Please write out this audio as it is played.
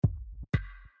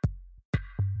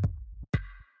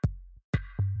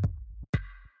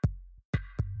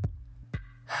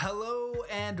Hello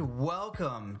and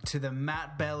welcome to the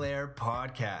Matt Belair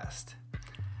podcast.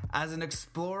 As an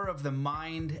explorer of the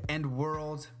mind and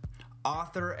world,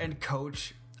 author and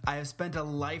coach, I have spent a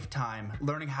lifetime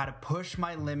learning how to push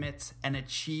my limits and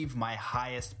achieve my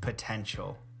highest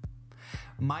potential.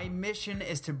 My mission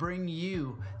is to bring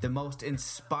you the most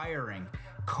inspiring,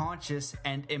 conscious,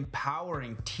 and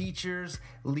empowering teachers,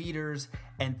 leaders,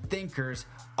 and thinkers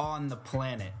on the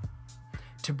planet.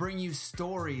 To bring you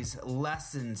stories,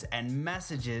 lessons, and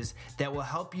messages that will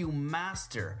help you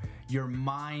master your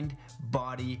mind,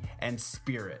 body, and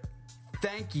spirit.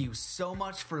 Thank you so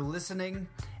much for listening,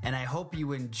 and I hope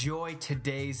you enjoy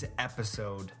today's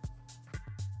episode.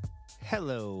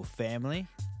 Hello, family.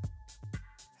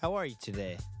 How are you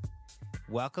today?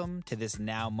 Welcome to this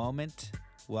now moment.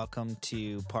 Welcome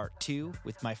to part 2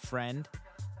 with my friend,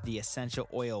 the essential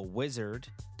oil wizard,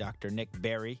 Dr. Nick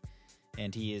Berry.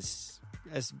 And he is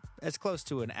as close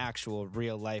to an actual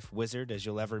real life wizard as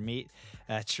you'll ever meet.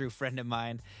 A true friend of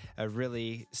mine, a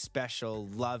really special,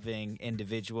 loving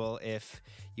individual. If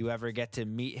you ever get to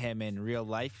meet him in real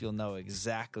life, you'll know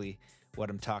exactly what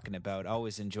I'm talking about. I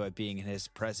always enjoy being in his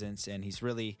presence, and he's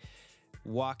really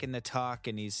walking the talk,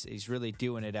 and he's really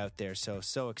doing it out there.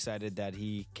 So excited that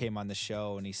he came on the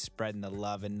show, and he's spreading the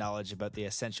love and knowledge about the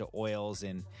essential oils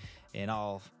and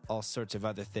all sorts of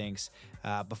other things.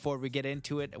 Before we get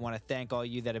into it, I want to thank all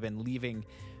you that have been leaving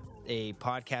a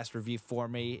podcast review for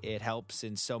me. It helps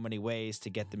in so many ways to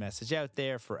get the message out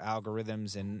there for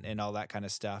algorithms and all that kind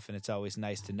of stuff. And it's always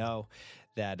nice to know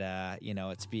that,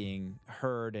 it's being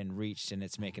heard and reached and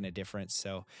it's making a difference.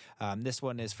 So this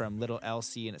one is from Little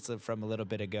Elsie, and it's from a little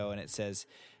bit ago, and it says,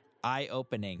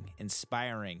 eye-opening,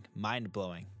 inspiring,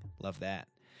 mind-blowing. Love that.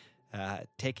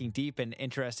 Taking deep and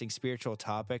interesting spiritual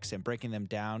topics and breaking them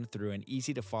down through an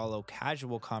easy-to-follow,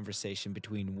 casual conversation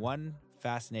between one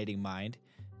fascinating mind,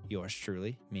 yours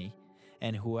truly, me,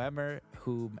 and whomever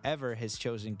his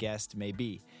chosen guest may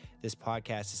be. This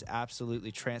podcast is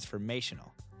absolutely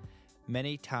transformational.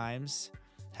 Many times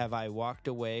have I walked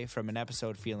away from an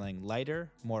episode feeling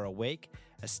lighter, more awake,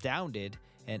 astounded,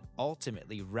 and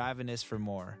ultimately ravenous for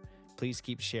more. Please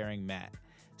keep sharing, Matt.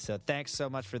 So thanks so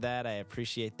much for that. I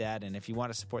appreciate that. And if you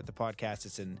want to support the podcast,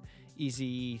 it's an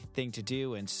easy thing to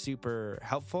do and super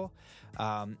helpful.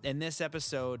 In this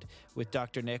episode with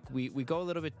Dr. Nick, we go a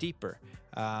little bit deeper.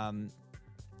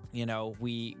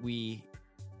 We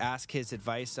ask his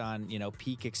advice on,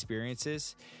 peak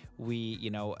experiences. We,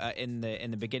 in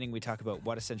the beginning, we talk about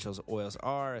what essential oils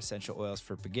are, essential oils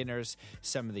for beginners,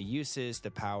 some of the uses,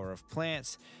 the power of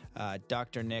plants,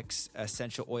 Dr. Nick's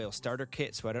essential oil starter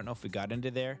kit. So I don't know if we got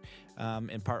into there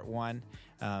in part 1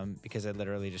 because I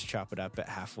literally just chop it up at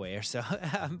halfway or so.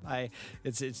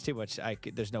 It's too much.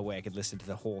 There's no way I could listen to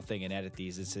the whole thing and edit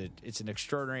these. It's an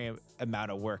extraordinary amount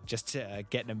of work just to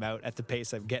getting them out at the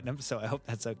pace I'm getting them. So I hope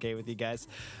that's okay with you guys.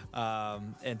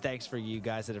 And thanks for you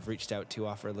guys that have reached out to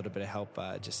offer a little bit of help.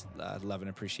 Just love and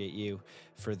appreciate you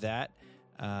for that.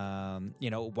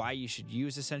 Why you should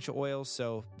use essential oils.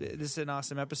 So this is an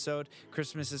awesome episode.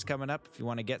 Christmas is coming up. If you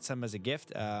want to get some as a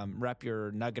gift, wrap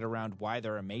your nugget around why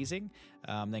they're amazing.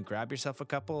 Then grab yourself a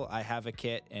couple. I have a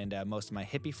kit, and most of my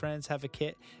hippie friends have a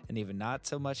kit, and even not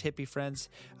so much hippie friends.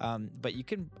 But you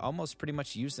can almost pretty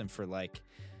much use them for like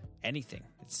anything.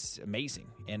 It's amazing,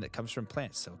 and it comes from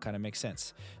plants, so it kind of makes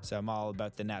sense. So I'm all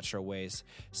about the natural ways.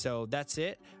 So that's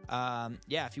it.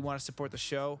 If you want to support the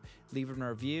show, leave a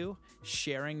review,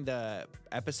 sharing the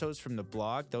episodes from the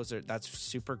blog. That's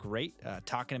super great.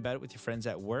 Talking about it with your friends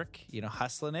at work,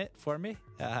 hustling it for me.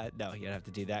 No, you don't have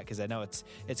to do that because I know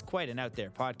it's quite an out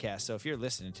there podcast. So if you're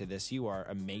listening to this, you are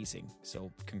amazing.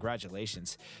 So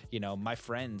congratulations. My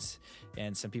friends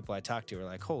and some people I talk to are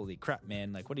like, holy crap,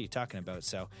 man, like, what are you talking about?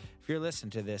 So if you're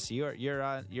listening to this, you're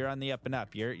on the up and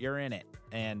up. You're in it,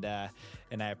 and I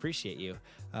appreciate you.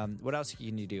 What else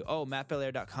can you do? Oh,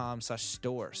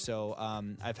 mattbelair.com/store. So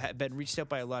I've been reached out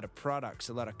by a lot of products,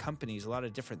 a lot of companies, a lot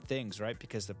of different things, right?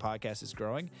 Because the podcast is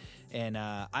growing, and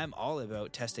I'm all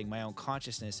about testing my own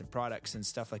consciousness and products and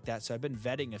stuff like that. So I've been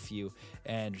vetting a few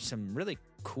and some really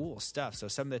cool stuff. So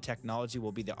some of the technology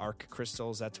will be the ARC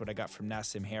crystals. That's what I got from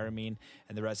Nassim Haramein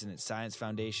and the Resonance Science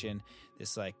Foundation.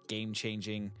 This like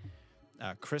game-changing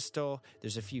crystal.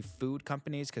 There's a few food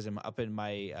companies because I'm up in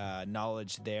my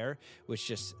knowledge there, which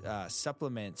just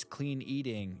supplements clean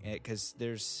eating, because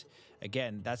there's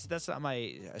again, that's not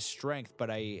my strength,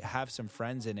 but I have some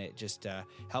friends in it just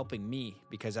helping me,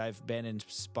 because I've been in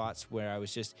spots where I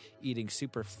was just eating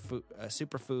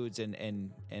superfoods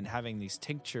and having these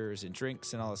tinctures and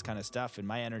drinks and all this kind of stuff, and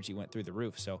my energy went through the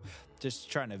roof. So just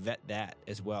trying to vet that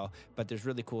as well. But there's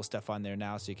really cool stuff on there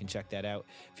now, so you can check that out.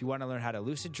 If you want to learn how to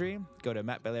lucid dream, go to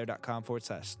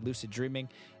mattbelair.com/lucid dreaming,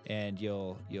 and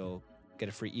you'll get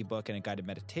a free ebook and a guided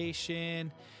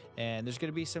meditation. And there's going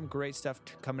to be some great stuff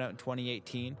coming out in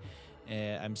 2018.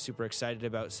 I'm super excited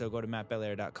about. So go to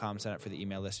mattbelair.com, sign up for the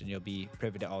email list, and you'll be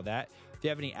privy to all that. If you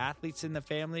have any athletes in the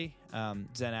family,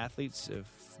 Zen athletes, of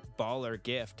Baller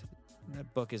Gift,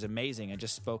 that book is amazing. I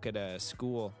just spoke at a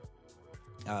school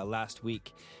last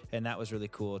week, and that was really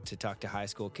cool to talk to high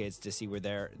school kids to see where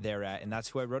they're at. And that's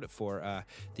who I wrote it for,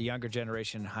 the younger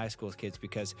generation high school kids,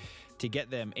 because to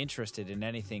get them interested in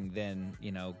anything than,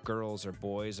 girls or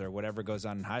boys or whatever goes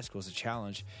on in high school is a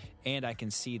challenge. And I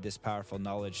can see this powerful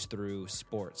knowledge through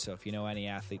sports. So if you know any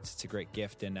athletes, it's a great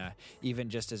gift. And even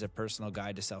just as a personal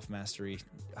guide to self-mastery,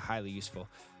 highly useful.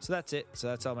 So that's it. So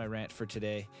that's all my rant for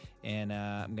today. And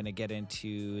I'm going to get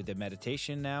into the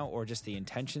meditation now, or just the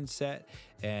intention set.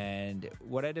 And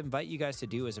what I'd invite you guys to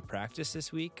do as a practice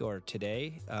this week or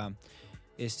today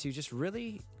is to just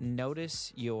really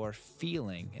notice your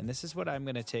feeling. And this is what I'm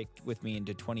going to take with me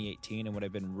into 2018, and what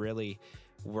I've been really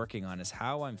working on is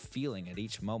how I'm feeling at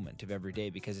each moment of every day,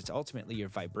 because it's ultimately your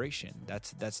vibration.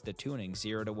 That's the tuning,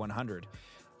 0 to 100.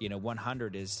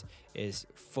 100 is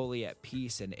fully at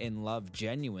peace and in love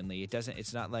genuinely.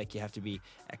 It's not like you have to be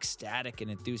ecstatic and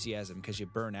enthusiasm, because you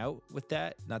burn out with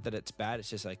that. Not that it's bad. It's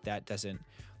just like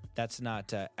that's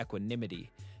not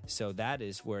equanimity. So that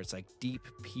is where it's like deep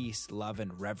peace, love,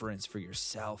 and reverence for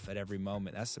yourself at every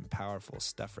moment. That's some powerful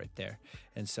stuff right there.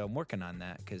 And so I'm working on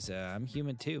that, because I'm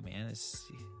human too, man. This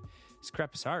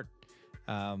crap is hard,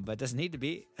 but it doesn't need to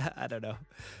be. I don't know.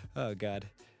 Oh God.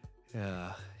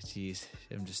 Oh, geez.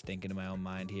 I'm just thinking in my own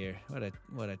mind here. What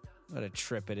a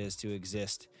trip it is to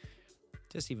exist.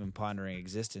 Just even pondering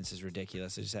existence is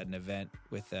ridiculous. I just had an event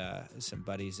with some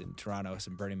buddies in Toronto,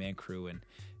 some Burning Man crew, and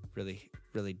really,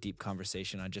 really deep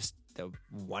conversation on just the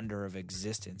wonder of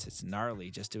existence. It's gnarly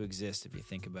just to exist if you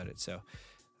think about it. So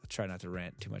I'll try not to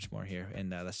rant too much more here,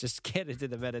 and let's just get into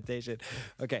the meditation.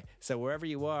 Okay, so wherever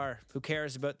you are, who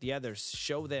cares about the others?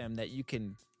 Show them that you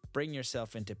can bring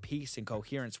yourself into peace and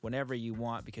coherence whenever you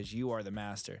want, because you are the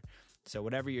master. So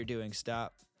whatever you're doing,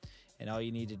 stop. And all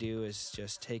you need to do is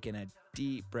just take in a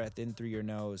deep breath in through your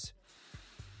nose.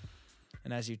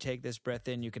 And as you take this breath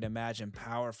in, you can imagine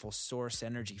powerful source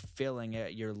energy filling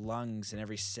your lungs and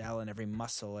every cell and every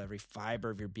muscle, every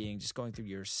fiber of your being, just going through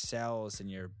your cells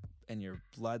and your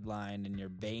bloodline and your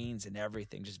veins and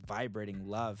everything, just vibrating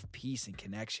love, peace, and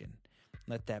connection.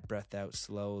 Let that breath out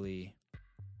slowly.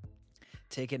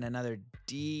 Take in another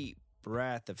deep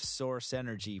breath of source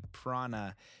energy,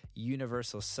 prana,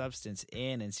 universal substance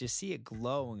in, and just see it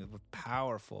glowing with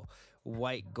powerful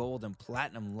white, gold, and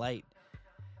platinum light.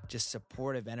 Just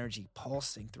supportive energy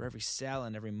pulsing through every cell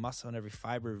and every muscle and every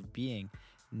fiber of being,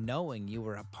 knowing you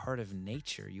are a part of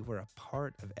nature. You are a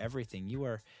part of everything. You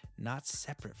are not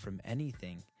separate from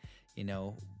anything.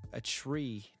 A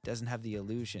tree doesn't have the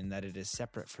illusion that it is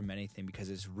separate from anything, because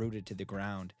it's rooted to the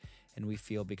ground. And we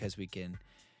feel because we can,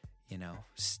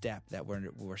 step that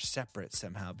we're separate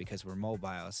somehow because we're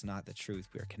mobile. It's not the truth.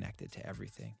 We are connected to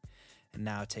everything. And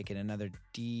now taking another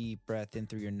deep breath in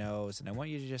through your nose. And I want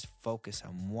you to just focus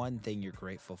on one thing you're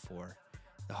grateful for.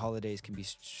 The holidays can be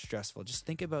stressful. Just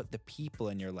think about the people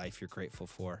in your life you're grateful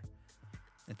for.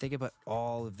 And think about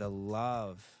all of the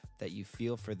love that you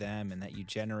feel for them and that you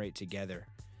generate together.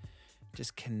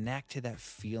 Just connect to that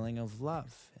feeling of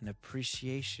love and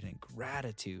appreciation and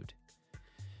gratitude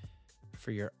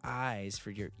for your eyes,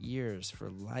 for your ears, for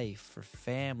life, for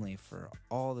family, for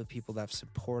all the people that have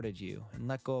supported you. And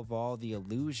let go of all the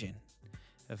illusion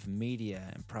of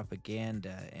media and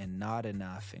propaganda and not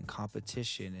enough and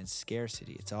competition and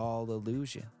scarcity. It's all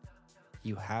illusion.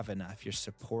 You have enough. You're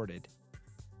supported.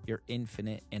 You're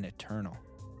infinite and eternal.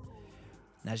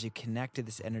 And as you connect to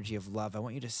this energy of love, I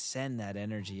want you to send that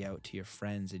energy out to your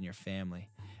friends and your family.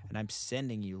 And I'm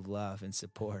sending you love and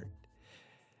support.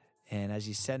 And as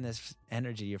you send this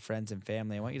energy to your friends and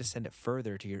family, I want you to send it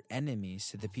further to your enemies,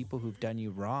 to the people who've done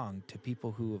you wrong, to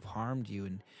people who have harmed you,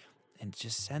 and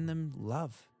just send them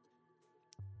love.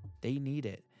 They need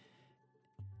it.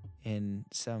 In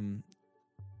some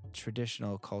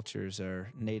traditional cultures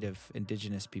or native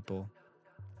indigenous people,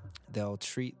 they'll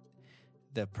treat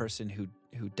the person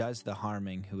who does the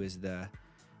harming, who is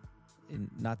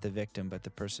not the victim, but the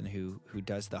person who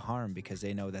does the harm, because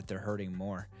they know that they're hurting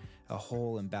more. A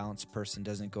whole and balanced person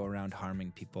doesn't go around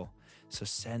harming people. So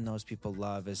send those people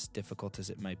love, as difficult as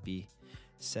it might be.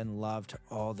 Send love to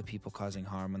all the people causing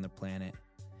harm on the planet,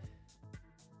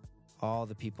 all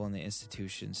the people in the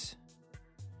institutions.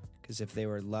 Because if they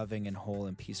were loving and whole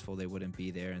and peaceful, they wouldn't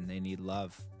be there, and they need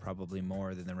love probably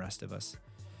more than the rest of us.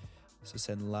 So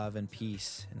send love and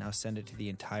peace, and now send it to the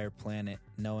entire planet,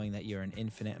 knowing that you're an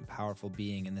infinite and powerful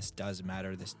being, and this does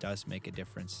matter, this does make a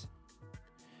difference.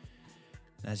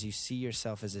 And as you see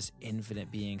yourself as this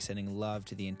infinite being sending love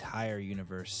to the entire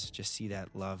universe, just see that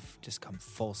love just come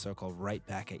full circle right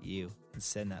back at you, and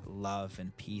send that love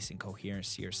and peace and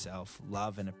coherence to yourself,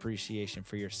 love and appreciation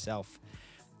for yourself.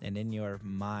 And in your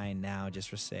mind now,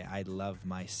 just say, I love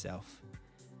myself.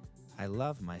 I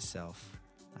love myself.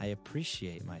 I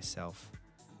appreciate myself.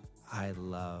 I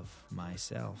love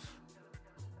myself.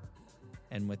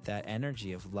 And with that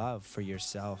energy of love for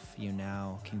yourself, you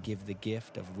now can give the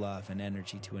gift of love and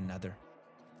energy to another.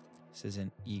 This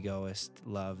isn't egoist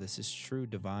love. This is true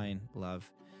divine love,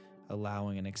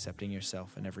 allowing and accepting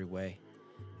yourself in every way.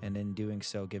 And in doing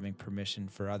so, giving permission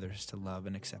for others to love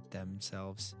and accept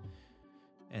themselves.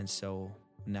 And so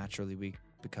naturally we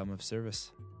become of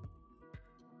service.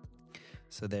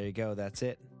 So there you go. That's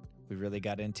it. We really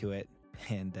got into it.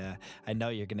 And I know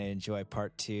you're going to enjoy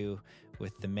part 2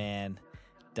 with the man,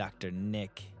 Dr.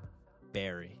 Nick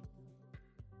Barry.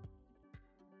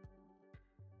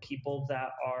 People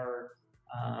that are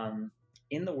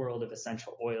in the world of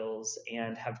essential oils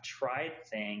and have tried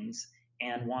things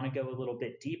and want to go a little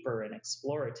bit deeper and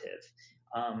explorative.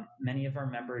 Many of our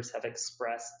members have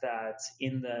expressed that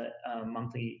in the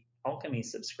monthly alchemy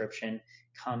subscription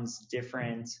comes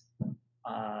different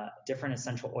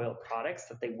essential oil products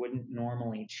that they wouldn't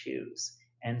normally choose.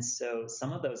 And so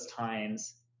some of those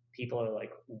times people are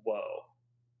like, whoa,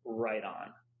 right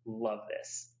on. Love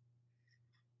this.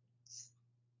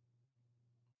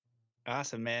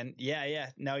 Awesome, man. Yeah.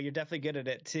 No, you're definitely good at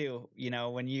it too. You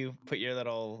know, when you put your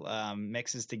little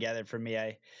mixes together for me,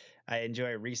 I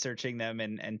enjoy researching them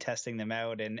and testing them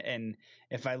out. And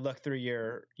if I look through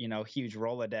your, huge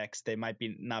Rolodex, they might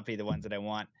not be the ones that I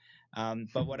want.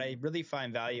 But what I really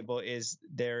find valuable is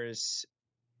there's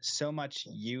so much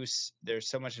use, there's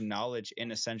so much knowledge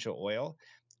in essential oil.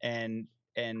 And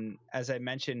as I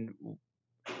mentioned,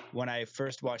 when I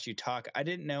first watched you talk, I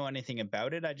didn't know anything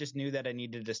about it. I just knew that I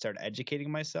needed to start educating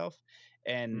myself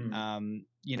and,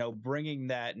 bringing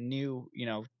that new,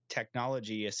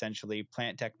 technology, essentially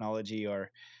plant technology,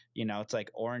 or, it's like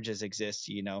oranges exist,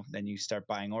 then you start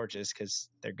buying oranges because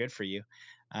they're good for you.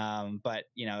 But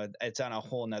it's on a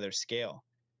whole nother scale.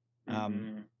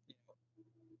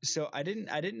 So I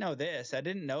didn't know this. I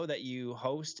didn't know that you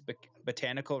host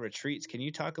botanical retreats. Can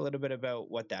you talk a little bit about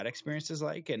what that experience is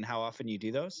like and how often you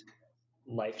do those?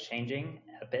 Life-changing,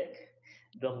 epic.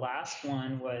 The last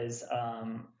one was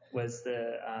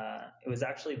it was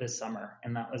actually this summer,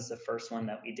 and that was the first one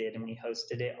that we did, and we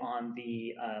hosted it on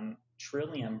the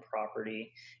Trillium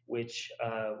property, which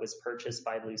was purchased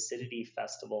by Lucidity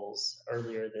Festivals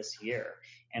earlier this year.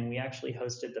 And we actually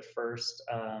hosted the first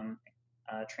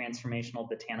transformational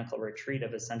botanical retreat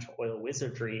of essential oil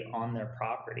wizardry on their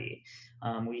property.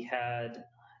 We had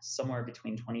somewhere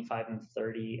between 25 and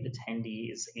 30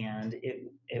 attendees, and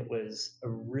it was a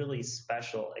really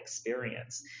special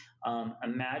experience.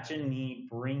 Imagine me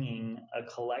bringing a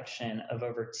collection of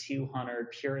over 200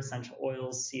 pure essential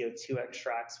oils, CO2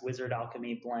 extracts, wizard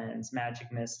alchemy blends,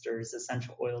 magic misters,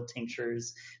 essential oil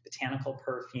tinctures, botanical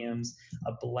perfumes,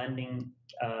 a blending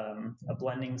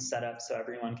setup so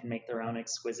everyone can make their own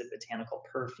exquisite botanical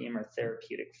perfume or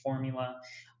therapeutic formula,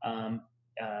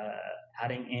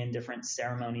 adding in different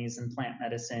ceremonies and plant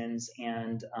medicines,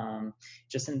 and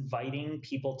just inviting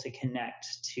people to connect,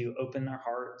 to open their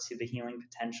heart to the healing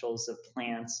potentials of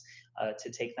plants,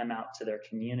 to take them out to their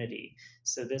community.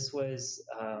 So this was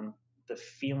the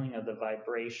feeling of the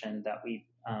vibration that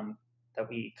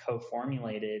we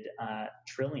co-formulated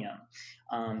Trillium.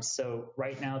 So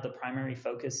right now the primary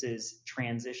focus is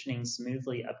transitioning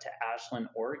smoothly up to Ashland,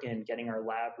 Oregon, getting our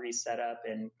lab reset up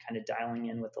and kind of dialing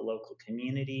in with the local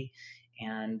community.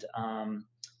 And I'm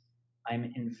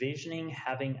envisioning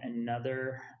having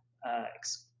another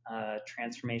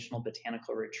transformational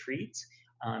botanical retreat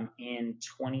in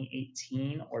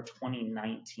 2018 or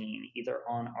 2019, either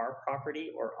on our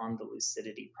property or on the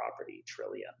Lucidity property,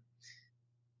 Trillium.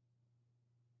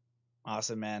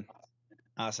 Awesome, man.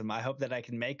 Awesome. I hope that I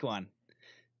can make one.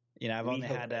 I've only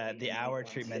had the hour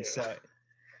treatment. So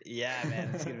yeah,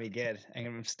 man, it's going to be good.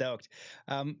 I'm stoked.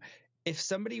 If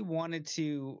somebody wanted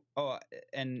to,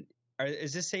 and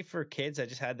Is this safe for kids? I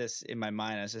just had this in my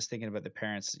mind. I was just thinking about the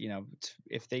parents.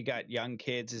 If they got young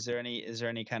kids, is there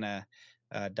any kind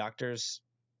of doctor's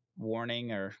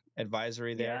warning or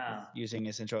advisory there Yeah. using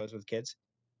essential oils with kids?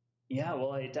 Yeah,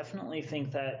 well, I definitely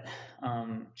think that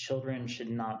children should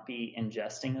not be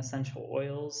ingesting essential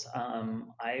oils.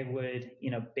 I would,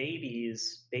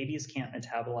 babies can't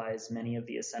metabolize many of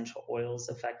the essential oils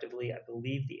effectively. I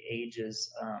believe the age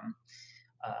is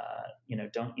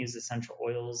don't use essential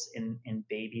oils in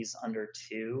babies under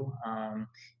 2.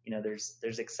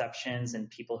 There's exceptions, and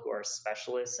people who are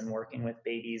specialists in working with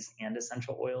babies and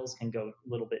essential oils can go a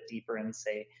little bit deeper and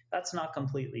say that's not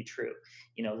completely true.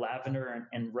 Lavender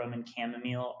and Roman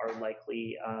chamomile are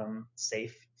likely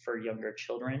safe for younger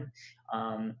children.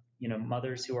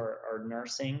 Mothers who are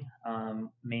nursing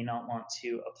may not want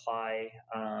to apply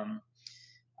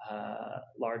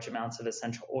large amounts of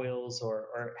essential oils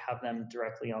or have them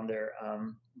directly on their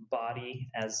body,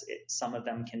 as some of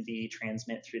them can be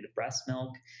transmit through the breast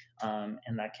milk,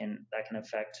 and that can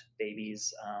affect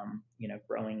babies'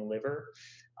 growing liver.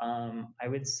 I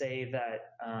would say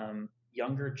that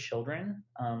younger children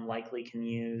likely can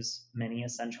use many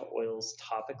essential oils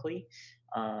topically,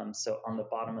 so on the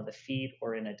bottom of the feet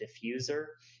or in a diffuser.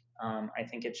 I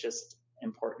think it's just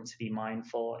important to be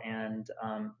mindful and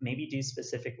maybe do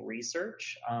specific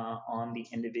research on the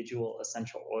individual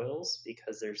essential oils,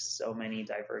 because there's so many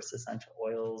diverse essential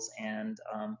oils, and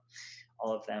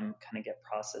all of them kind of get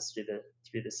processed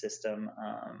through the system,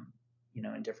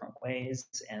 in different ways.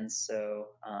 And so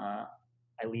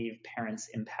I leave parents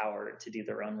empowered to do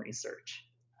their own research.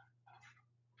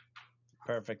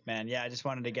 Perfect, man. Yeah, I just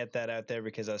wanted to get that out there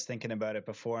because I was thinking about it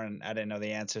before and I didn't know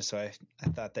the answer. So I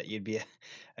thought that you'd be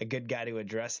a good guy to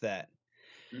address that.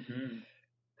 Mm-hmm.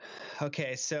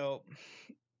 Okay. So,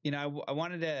 I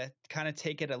wanted to kind of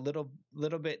take it a little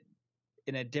bit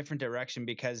in a different direction,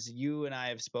 because you and I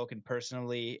have spoken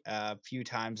personally a few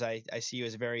times. I see you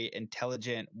as a very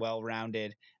intelligent,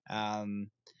 well-rounded,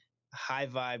 high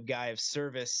vibe guy of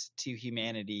service to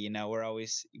humanity.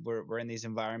 We're in these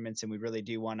environments and we really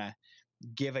do want to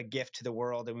give a gift to the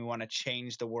world, and we want to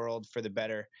change the world for the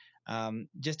better.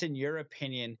 Just in your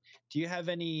opinion, do you have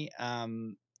any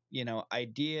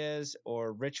ideas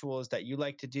or rituals that you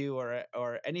like to do,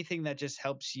 or anything that just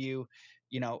helps you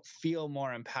feel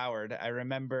more empowered? I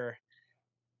remember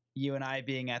you and I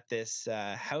being at this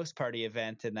house party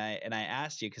event, and I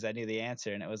asked you because I knew the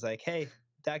answer, and it was like, hey,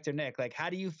 Dr. Nick, like,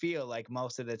 how do you feel like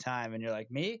most of the time? And you're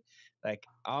like, me, like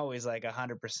always, like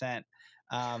 100%.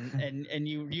 And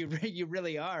you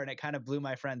really are. And it kind of blew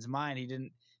my friend's mind.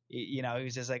 He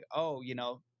was just like, oh,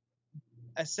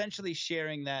 essentially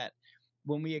sharing that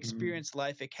when we experience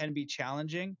life, it can be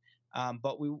challenging.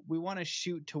 But we want to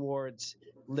shoot towards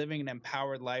living an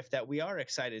empowered life that we are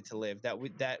excited to live, that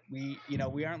we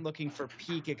aren't looking for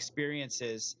peak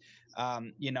experiences,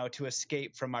 to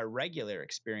escape from our regular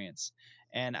experience.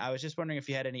 And I was just wondering if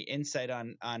you had any insight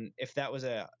on if that was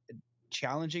a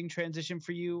challenging transition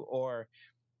for you, or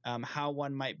how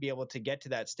one might be able to get to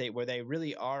that state where they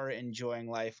really are enjoying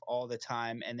life all the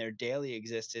time and their daily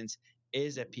existence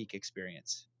is a peak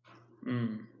experience.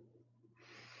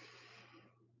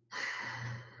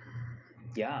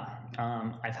 Yeah,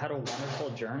 I've had a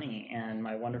wonderful journey, and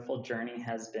my wonderful journey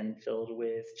has been filled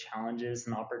with challenges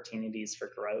and opportunities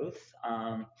for growth.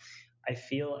 I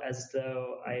feel as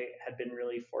though I had been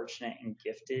really fortunate and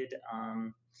gifted.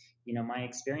 My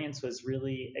experience was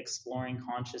really exploring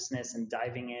consciousness and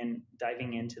diving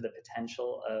into the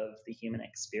potential of the human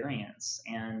experience.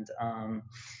 And,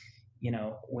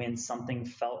 when something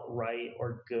felt right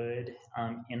or good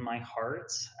in my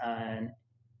heart, and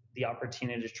the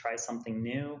opportunity to try something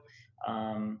new,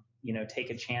 take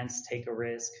a chance, take a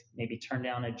risk, maybe turn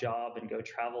down a job and go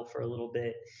travel for a little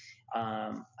bit.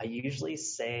 I usually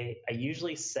said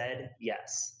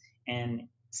yes, and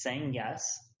saying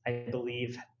yes, I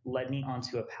believe, led me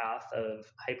onto a path of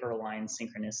hyper-aligned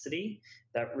synchronicity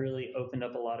that really opened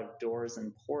up a lot of doors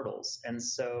and portals. And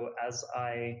so as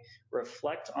I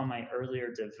reflect on my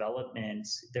earlier development,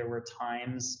 there were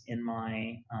times in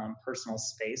my personal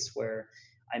space where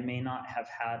I may not have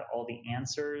had all the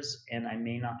answers, and I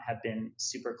may not have been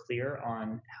super clear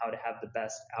on how to have the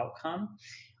best outcome.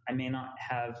 I may not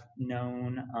have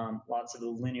known lots of the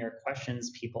linear questions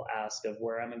people ask of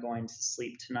where am I going to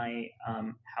sleep tonight,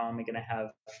 how am I going to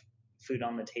have food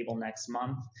on the table next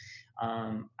month.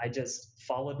 I just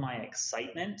followed my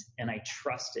excitement, and I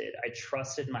trusted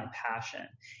my passion.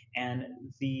 And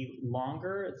the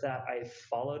longer that I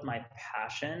followed my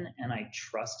passion and I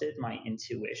trusted my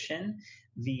intuition,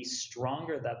 the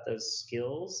stronger that those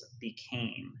skills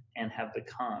became and have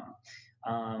become.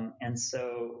 And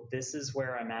so this is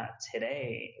where I'm at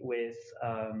today with,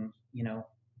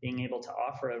 being able to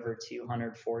offer over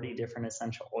 240 different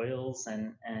essential oils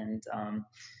and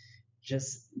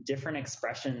just different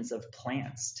expressions of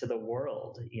plants to the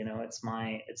world. It's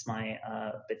my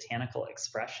botanical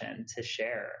expression to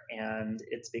share, and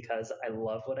it's because I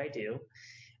love what I do,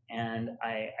 and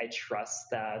I trust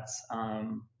that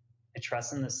I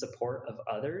trust in the support of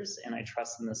others, and I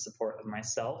trust in the support of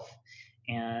myself,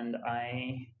 and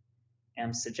I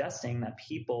am suggesting that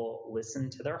people listen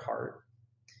to their heart,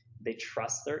 they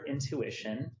trust their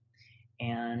intuition,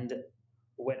 and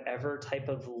whatever type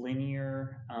of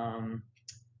linear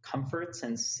comforts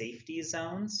and safety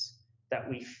zones that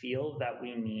we feel that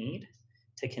we need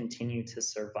to continue to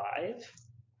survive,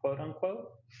 quote unquote,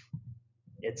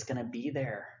 it's going to be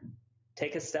there.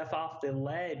 Take a step off the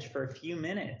ledge for a few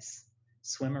minutes,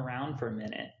 swim around for a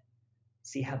minute,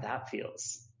 see how that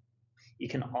feels. You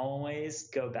can always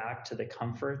go back to the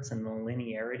comforts and the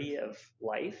linearity of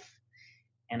life.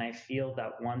 And I feel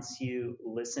that once you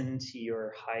listen to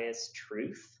your highest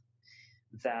truth,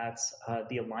 that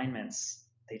the alignments,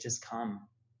 they just come.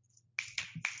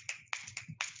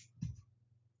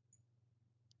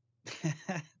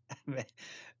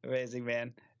 Amazing,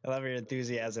 man. I love your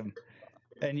enthusiasm.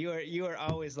 And you are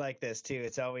always like this too.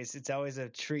 It's always a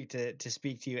treat to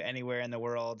speak to you anywhere in the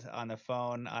world, on the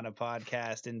phone, on a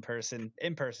podcast, in person.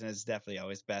 In person is definitely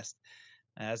always best.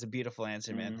 That's a beautiful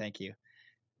answer, man. Thank you.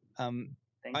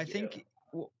 Thank I you. think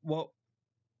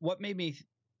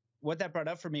what that brought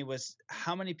up for me was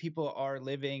how many people are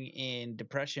living in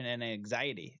depression and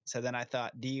anxiety. So then I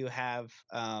thought, do you have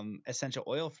essential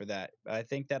oil for that? I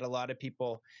think that a lot of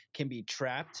people can be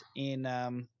trapped in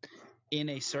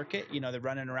a circuit. They're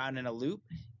running around in a loop.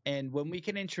 And when we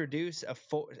can introduce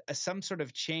some sort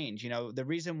of change, the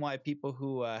reason why people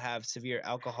who have severe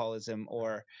alcoholism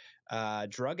or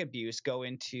drug abuse go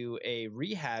into a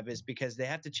rehab is because they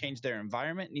have to change their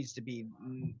environment. It needs to be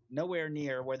nowhere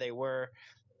near where they were.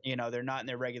 They're not in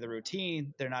their regular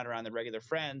routine. They're not around their regular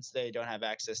friends. They don't have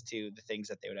access to the things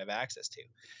that they would have access to.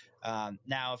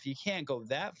 Now, if you can't go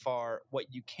that far, what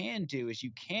you can do is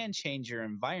you can change your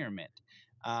environment.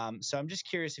 So I'm just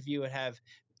curious if you would have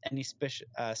any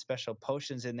special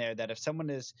potions in there that if someone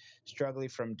is struggling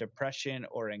from depression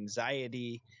or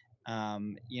anxiety,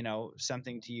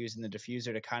 something to use in the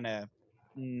diffuser to kind of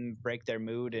break their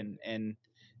mood and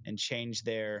change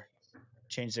their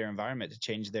environment, to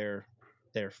change their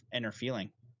inner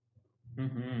feeling.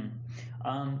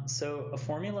 So a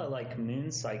formula like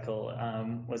Moon Cycle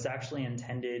was actually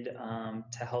intended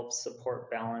to help support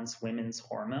balance women's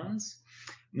hormones.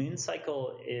 Moon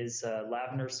Cycle is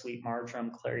lavender, sweet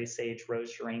marjoram, clary sage,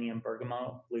 rose geranium,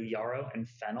 bergamot, blue yarrow, and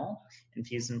fennel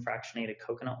infused in fractionated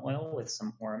coconut oil with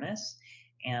some ormus.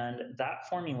 And that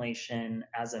formulation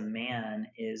as a man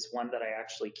is one that I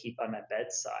actually keep on my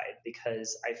bedside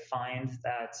because I find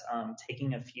that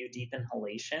taking a few deep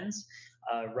inhalations,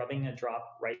 rubbing a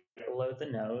drop right below the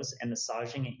nose and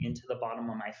massaging it into the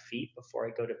bottom of my feet before I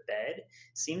go to bed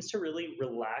seems to really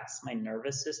relax my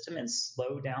nervous system and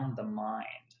slow down the mind,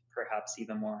 perhaps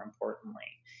even more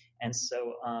importantly. And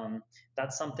so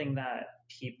that's something that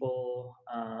people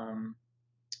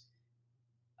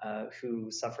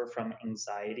who suffer from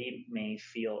anxiety may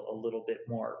feel a little bit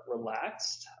more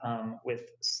relaxed with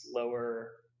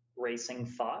slower racing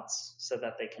thoughts so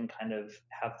that they can kind of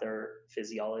have their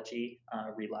physiology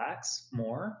relax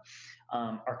more.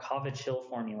 Our Kava Chill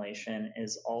formulation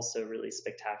is also really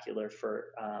spectacular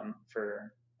for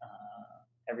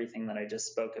everything that I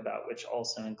just spoke about, which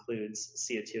also includes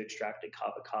CO2 extracted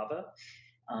kava.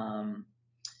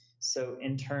 So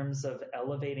in terms of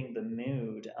elevating the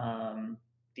mood,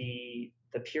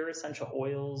 the pure essential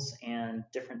oils and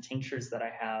different tinctures that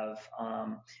I have,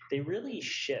 they really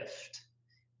shift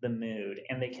the mood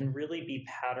and they can really be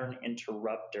pattern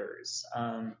interrupters.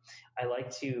 I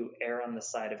like to err on the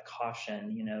side of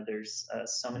caution. There's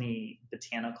so many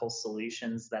botanical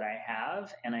solutions that I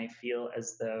have, and I feel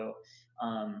as though,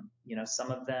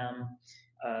 some of them,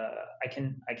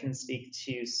 I can speak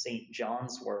to St.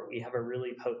 John's wort. We have a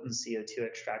really potent CO2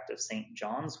 extract of St.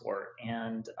 John's wort,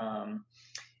 and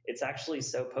it's actually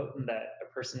so potent that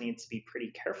a person needs to be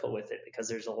pretty careful with it because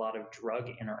there's a lot of drug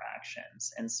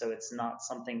interactions. And so it's not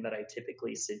something that I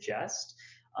typically suggest.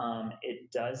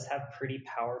 It does have pretty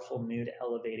powerful mood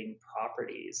elevating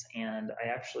properties. And I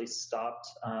actually stopped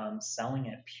selling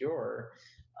it pure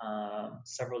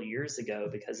several years ago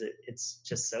because it's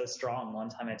just so strong. One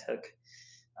time I took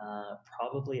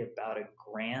probably about a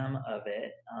gram of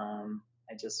it.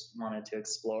 I just wanted to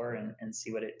explore and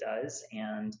see what it does.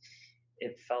 And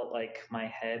it felt like my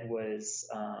head was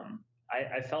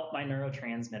I felt my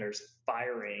neurotransmitters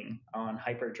firing on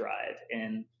hyperdrive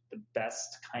in the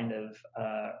best kind of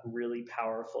really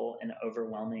powerful and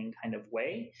overwhelming kind of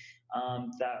way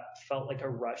that felt like a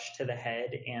rush to the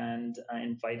head and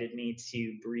invited me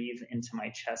to breathe into my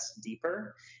chest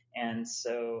deeper. And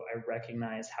so I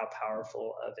recognize how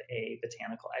powerful of a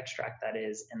botanical extract that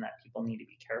is, and that people need to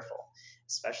be careful,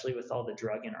 especially with all the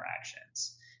drug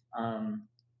interactions.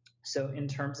 So in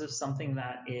terms of something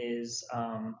that is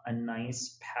a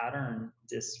nice pattern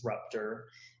disruptor,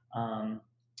 I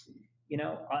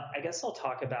guess I'll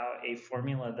talk about a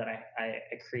formula that I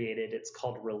created. It's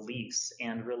called Release,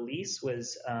 and Release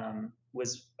was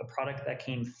a product that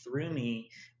came through me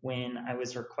when I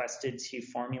was requested to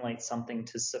formulate something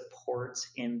to support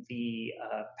in the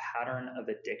pattern of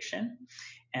addiction.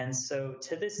 And so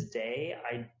to this day,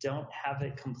 I don't have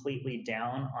it completely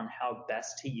down on how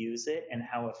best to use it and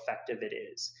how effective it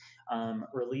is.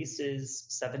 Release is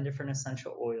 7 different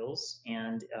essential oils,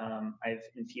 and I've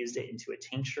infused it into a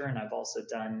tincture, and I've also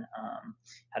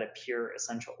had a pure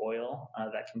essential oil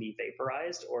that can be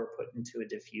vaporized or put into a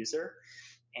diffuser.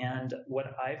 And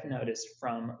what I've noticed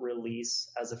from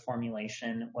Release as a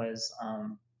formulation was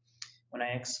when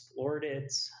I explored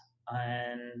it,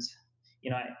 and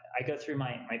I go through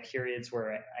my periods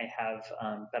where I have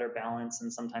better balance,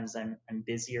 and sometimes I'm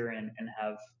busier and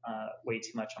have way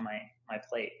too much on my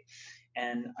plate.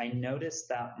 And I noticed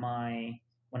that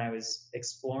when I was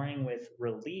exploring with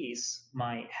Release,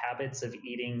 my habits of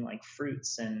eating like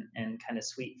fruits and kind of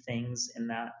sweet things in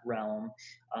that realm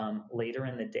later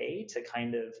in the day to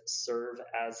kind of serve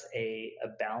as a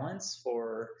balance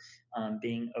for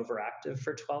being overactive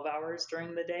for 12 hours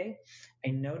during the day, I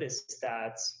noticed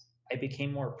that I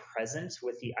became more present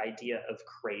with the idea of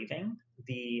craving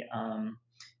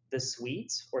the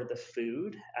sweet or the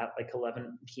food at like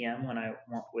 11 p.m. when I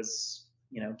was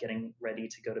getting ready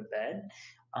to go to bed,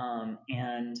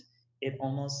 and it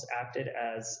almost acted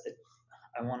as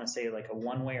I want to say like a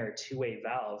one-way or two-way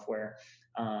valve where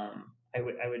I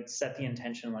would set the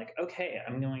intention like, okay,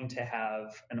 I'm going to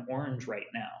have an orange right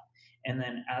now, and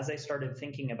then as I started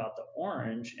thinking about the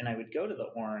orange and I would go to the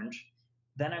orange,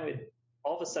 then I would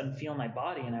all of a sudden feel my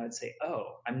body and I would say,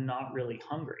 oh, I'm not really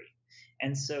hungry.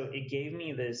 And so it gave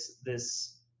me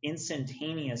this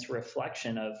instantaneous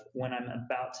reflection of when I'm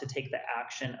about to take the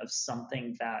action of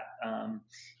something that,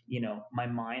 my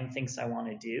mind thinks I want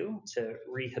to do to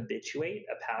rehabituate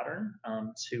a pattern,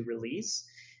 to release.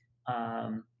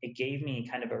 It gave me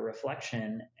kind of a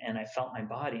reflection, and I felt my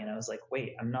body and I was like,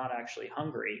 wait, I'm not actually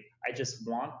hungry. I just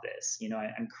want this.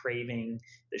 I'm craving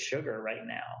the sugar right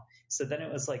now. So then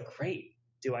it was like, great,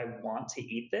 do I want to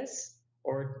eat this,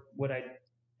 or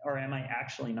am I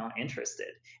actually not interested?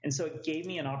 And so it gave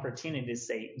me an opportunity to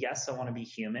say, yes, I want to be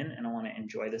human and I want to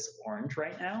enjoy this orange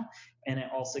right now. And it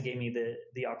also gave me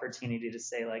the opportunity to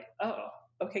say like, oh,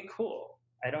 okay, cool.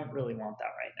 I don't really want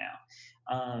that right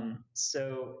now.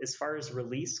 So as far as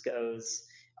Release goes,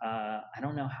 I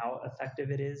don't know how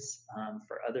effective it is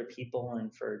for other people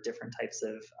and for different types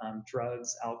of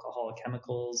drugs, alcohol,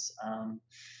 chemicals.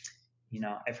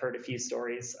 I've heard a few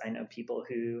stories. I know people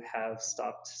who have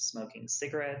stopped smoking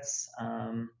cigarettes,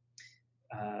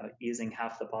 using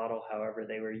half the bottle, however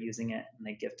they were using it, and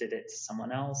they gifted it to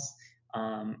someone else.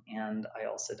 And I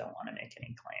also don't want to make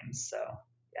any claims. So,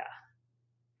 yeah.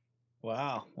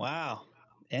 Wow.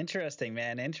 Interesting,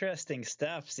 man. Interesting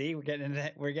stuff. See, we're getting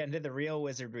into the real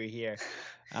wizardry here.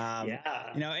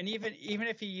 Yeah. And even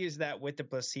if you use that with the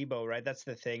placebo, right? That's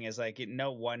the thing is like,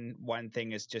 no one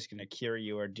thing is just going to cure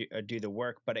you or do the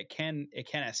work, but it can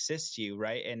assist you,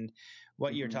 right? And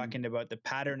what you're talking about, the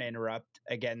pattern interrupt,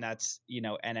 again, that's,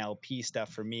 NLP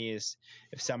stuff for me is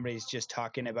if somebody's just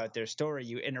talking about their story,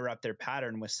 you interrupt their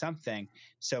pattern with something.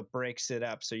 So it breaks it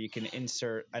up so you can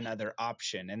insert another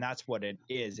option. And that's what it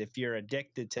is. If you're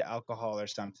addicted to alcohol or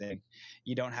something,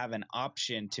 you don't have an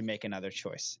option to make another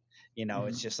choice.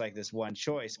 It's just like this one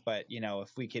choice. But,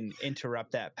 if we can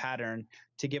interrupt that pattern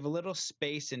to give a little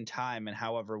space and time in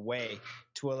however way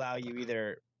to allow you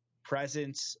either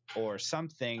presence or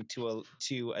something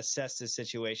to assess the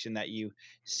situation that you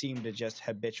seem to just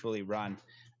habitually run.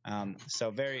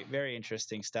 So very, very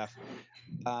interesting stuff.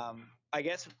 I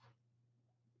guess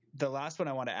the last one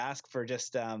I want to ask for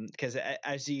just because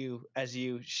as you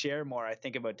share more, I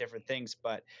think about different things,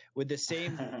 but would the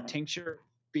same tincture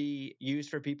be used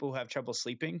for people who have trouble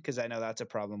sleeping? Because I know that's a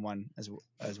problem one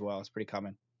as well. It's pretty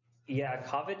common. Yeah,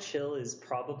 Kava Chill is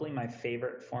probably my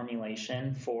favorite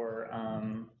formulation for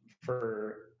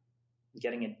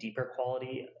getting a deeper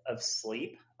quality of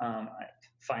sleep. I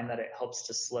find that it helps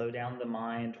to slow down the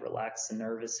mind, relax the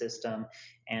nervous system,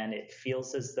 and it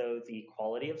feels as though the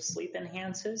quality of sleep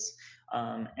enhances.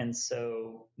 And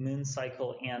so Moon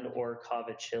Cycle and or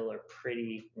Kava Chill are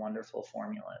pretty wonderful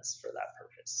formulas for that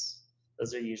purpose.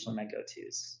 Those are usually my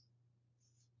go-tos.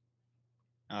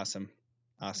 Awesome.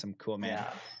 Cool, man.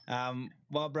 Yeah.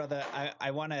 Well, brother,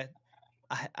 I want to,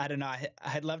 I don't know.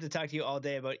 I'd love to talk to you all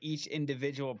day about each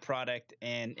individual product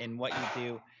and what you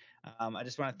do. I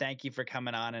just want to thank you for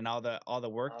coming on and all the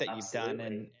work that you've done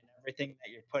and everything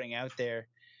that you're putting out there.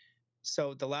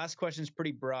 So the last question is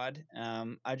pretty broad.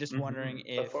 I'm just wondering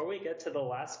if, before we get to the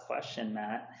last question,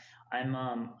 Matt,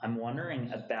 I'm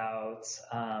wondering about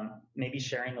maybe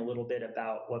sharing a little bit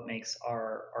about what makes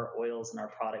our oils and our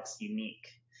products unique,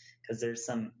 because there's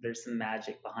some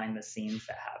magic behind the scenes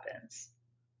that happens.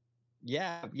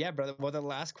 Yeah, brother. Well, the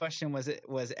last question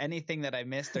was anything that I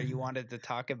missed or you wanted to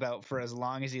talk about for as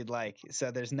long as you'd like.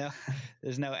 So there's no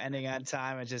ending on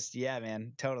time. It's just, yeah,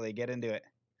 man, totally get into it.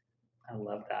 I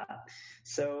love that.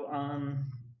 So,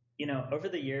 over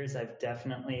the years, I've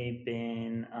definitely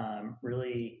been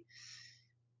really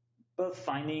both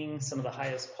finding some of the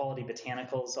highest quality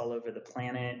botanicals all over the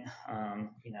planet,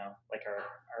 like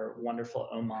our wonderful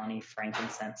Omani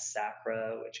frankincense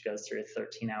sacra, which goes through a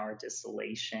 13-hour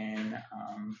distillation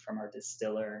from our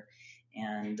distiller.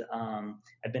 And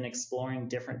I've been exploring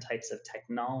different types of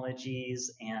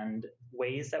technologies and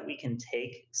ways that we can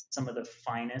take some of the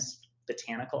finest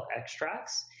botanical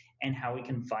extracts and how we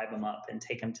can vibe them up and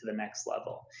take them to the next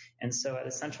level. And so at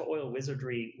Essential Oil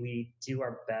Wizardry, we do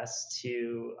our best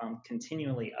to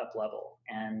continually up level.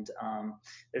 And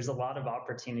there's a lot of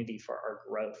opportunity for our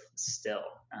growth still.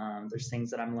 There's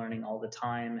things that I'm learning all the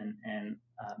time and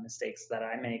mistakes that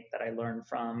I make that I learn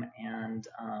from. And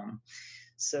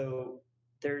so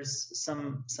there's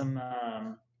some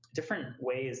different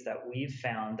ways that we've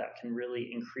found that can really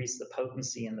increase the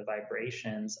potency and the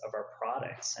vibrations of our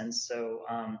products. And so,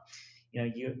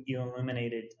 you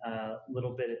illuminated a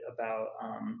little bit about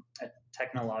a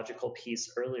technological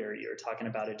piece earlier. You were talking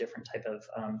about a different type of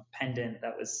pendant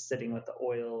that was sitting with the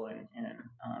oil and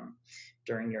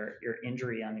during your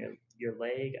injury on your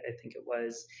leg, I think it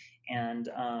was. And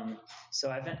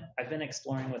so I've been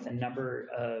exploring with a number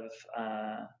of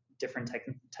different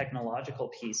technological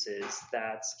pieces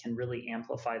that can really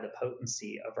amplify the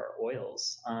potency of our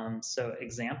oils. So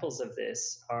examples of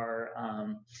this are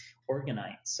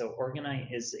orgonite. So orgonite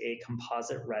is a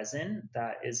composite resin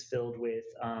that is filled with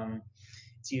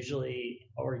it's usually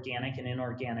organic and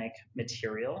inorganic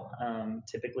material,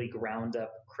 typically ground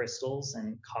up crystals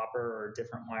and copper or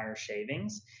different wire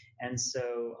shavings. And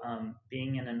so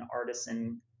being in an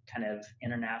artisan kind of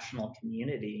international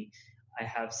community, I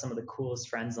have some of the coolest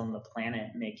friends on the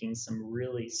planet making some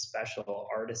really special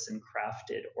artisan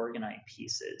crafted orgonite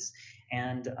pieces.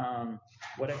 And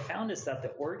what I found is that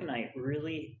the orgonite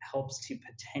really helps to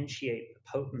potentiate the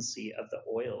potency of the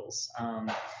oils.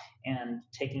 And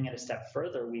taking it a step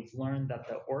further, we've learned that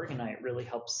the orgonite really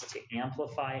helps to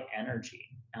amplify energy.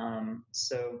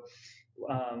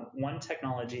 One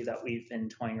technology that we've been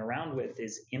toying around with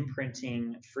is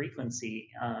imprinting frequency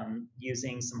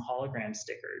using some hologram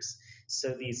stickers.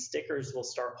 So these stickers will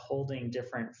start holding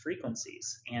different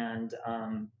frequencies. And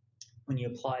when you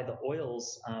apply the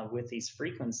oils with these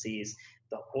frequencies,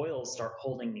 the oils start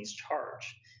holding these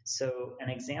charge. So an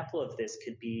example of this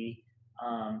could be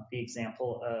the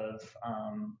example of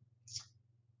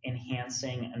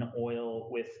enhancing an oil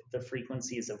with the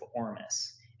frequencies of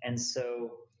Ormus. And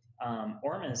so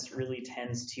Ormus really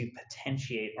tends to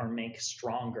potentiate or make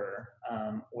stronger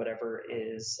whatever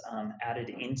is added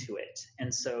into it.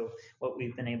 And so what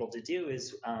we've been able to do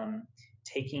is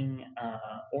taking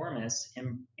Ormus,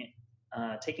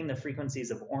 taking the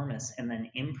frequencies of Ormus and then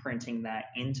imprinting that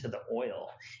into the oil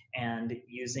and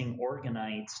using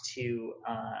orgonite to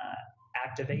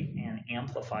activate and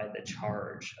amplify the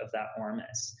charge of that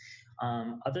Ormus.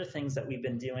 Other things that we've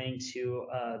been doing to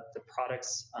the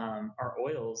products, our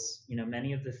oils,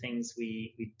 many of the things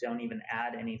we don't even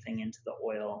add anything into the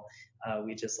oil.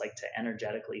 We just like to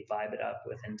energetically vibe it up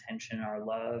with intention, our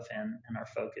love, and our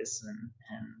focus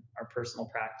and our personal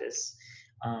practice.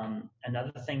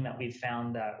 Another thing that we've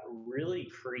found that really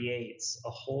creates a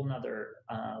whole nother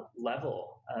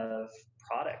level of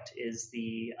product is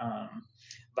the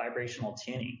vibrational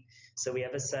tuning. So we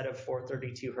have a set of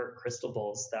 432 hertz crystal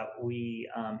bowls that we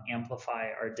amplify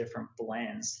our different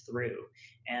blends through.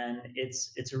 And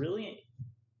it's really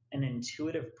an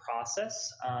intuitive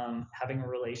process, having a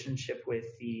relationship with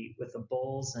the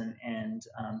bowls and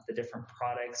the different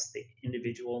products, the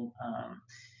individual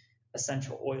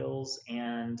essential oils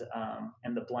and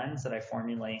the blends that I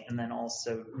formulate, and then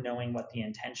also knowing what the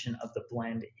intention of the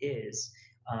blend is,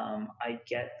 I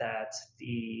get that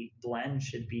the blend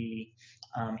should be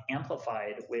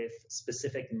amplified with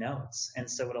specific notes. And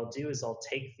so what I'll do is I'll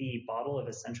take the bottle of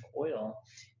essential oil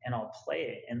and I'll play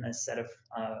it in a set of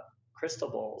crystal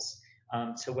bowls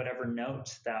to whatever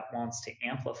note that wants to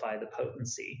amplify the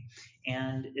potency.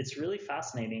 And it's really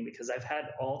fascinating because I've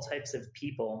had all types of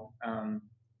people,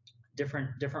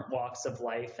 different walks of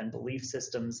life and belief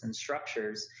systems and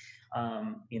structures,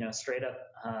 straight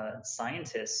up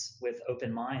scientists with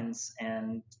open minds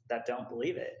and that don't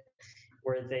believe it,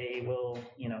 where they will,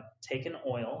 take an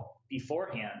oil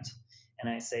beforehand and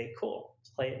I say, cool,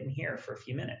 play it in here for a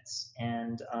few minutes,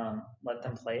 and let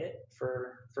them play it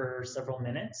for several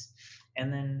minutes.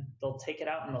 And then they'll take it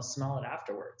out and they'll smell it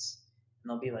afterwards. And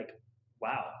they'll be like,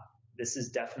 wow, this is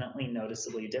definitely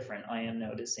noticeably different. I am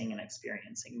noticing and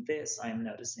experiencing this. I am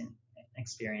noticing and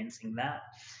experiencing that.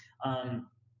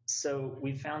 So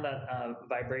we found that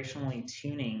vibrationally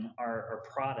tuning our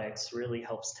products really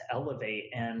helps to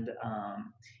elevate and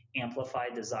amplify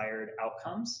desired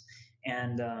outcomes.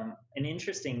 And an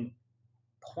interesting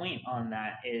point on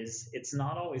that is it's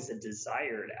not always a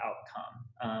desired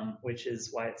outcome, which is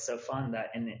why it's so fun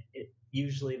that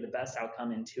usually the best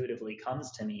outcome intuitively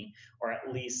comes to me, or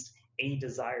at least a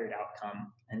desired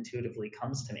outcome intuitively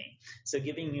comes to me. So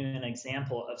giving you an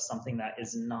example of something that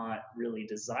is not really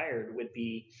desired would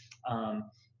be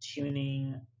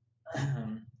tuning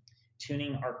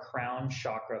our crown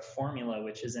chakra formula,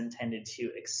 which is intended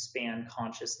to expand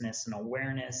consciousness and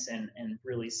awareness and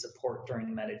really support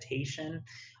during meditation,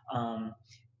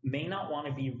 may not want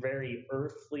to be very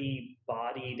earthly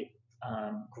bodied,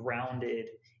 grounded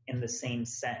in the same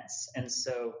sense. And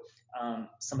so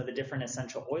some of the different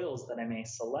essential oils that I may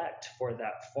select for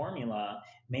that formula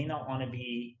may not want to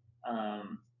be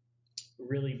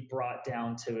really brought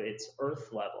down to its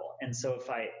earth level. And so if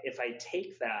I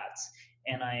take that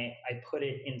and I put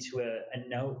it into a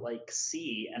note like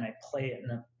C and I play it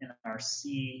in our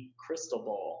C crystal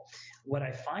bowl, what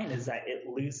I find is that it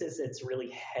loses its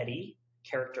really heady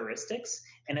characteristics,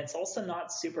 and it's also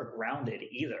not super grounded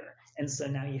either. And so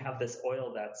now you have this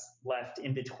oil that's left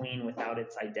in between without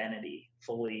its identity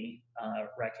fully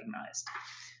recognized.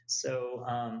 So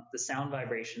the sound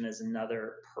vibration is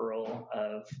another pearl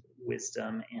of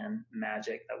wisdom and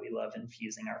magic that we love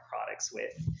infusing our products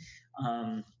with.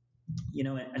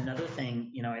 Another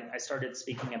thing, I started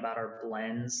speaking about our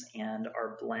blends, and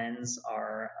our blends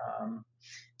are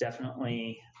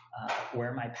definitely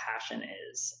where my passion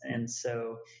is. And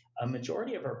so a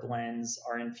majority of our blends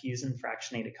are infused in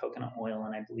fractionated coconut oil,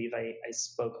 and I believe I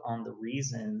spoke on the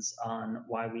reasons on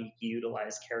why we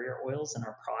utilize carrier oils in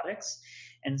our products.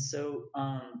 And so,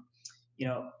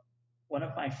 one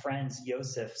of my friends,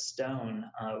 Joseph Stone,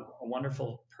 a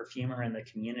wonderful perfumer in the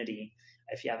community,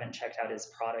 if you haven't checked out his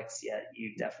products yet,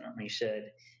 you definitely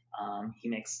should. He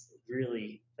makes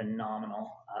really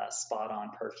phenomenal,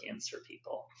 spot-on perfumes for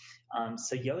people.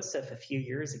 So Joseph, a few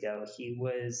years ago, he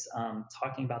was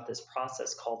talking about this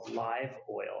process called live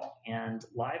oil. And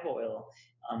live oil,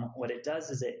 what it does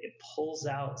is it pulls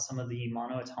out some of the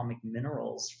monoatomic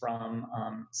minerals from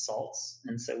salts.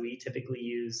 And so we typically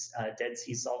use Dead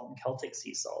Sea salt and Celtic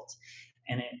sea salt.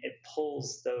 And it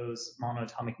pulls those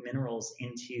monoatomic minerals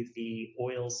into the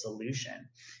oil solution.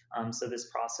 So this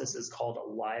process is called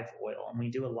a live oil, and we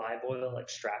do a live oil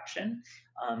extraction.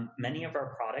 Many of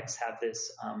our products have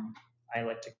this, I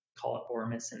like to call it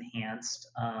Ormus enhanced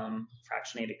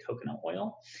fractionated coconut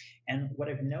oil. And what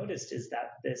I've noticed is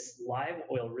that this live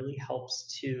oil really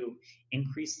helps to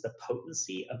increase the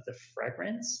potency of the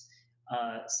fragrance,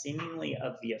 seemingly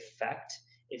of the effect.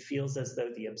 It feels as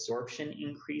though the absorption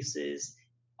increases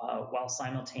while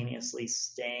simultaneously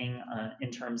staying in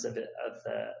terms of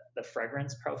the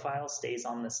fragrance profile stays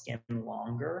on the skin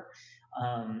longer.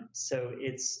 So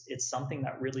it's something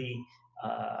that really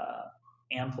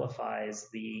amplifies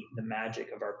the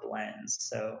magic of our blends.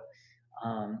 So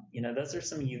those are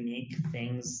some unique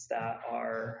things that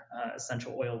our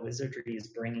essential oil wizardry is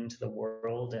bringing to the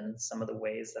world, and some of the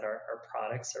ways that our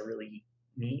products are really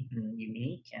neat and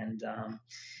unique. And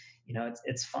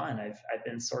it's fun. I've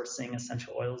been sourcing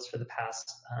essential oils for the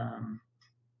past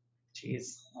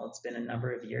it's been a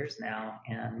number of years now,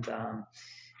 and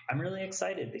I'm really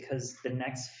excited because the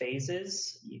next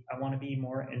phases, I want to be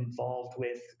more involved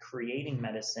with creating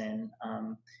medicine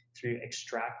through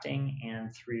extracting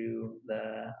and through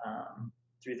the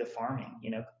farming.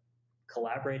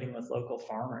 collaborating with local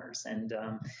farmers and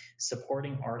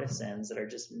supporting artisans that are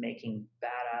just making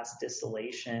badass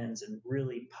distillations and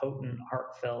really potent,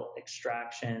 heartfelt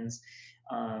extractions,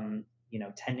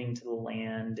 tending to the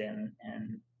land and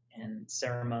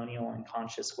ceremonial and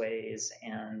conscious ways.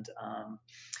 And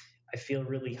I feel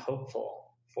really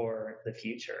hopeful for the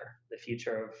future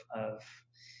of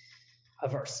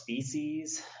our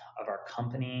species, of our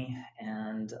company,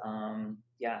 and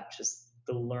just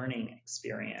the learning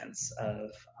experience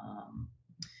of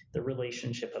the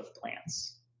relationship of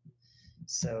plants.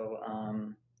 So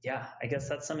I guess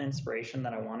that's some inspiration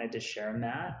that I wanted to share,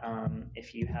 Matt.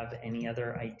 If you have any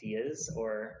other ideas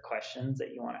or questions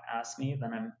that you want to ask me,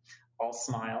 then I'm all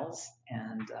smiles.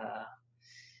 And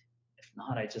if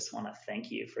not, I just want to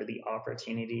thank you for the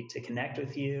opportunity to connect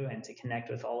with you and to connect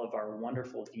with all of our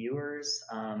wonderful viewers.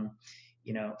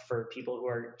 For people who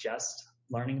are just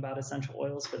learning about essential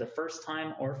oils for the first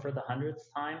time or for the 100th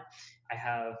time, I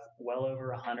have well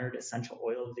over 100 essential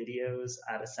oil videos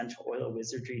at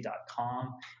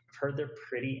essentialoilwizardry.com. I've heard they're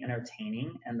pretty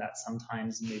entertaining and that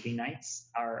sometimes movie nights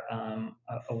are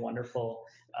a wonderful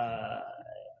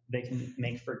they can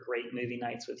make for great movie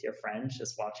nights with your friends,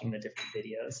 just watching the different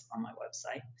videos on my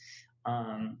website.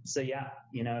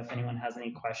 If anyone has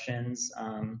any questions,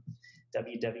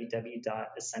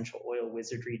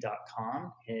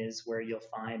 www.essentialoilwizardry.com is where you'll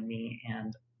find me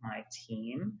and my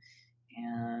team.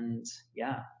 And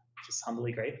just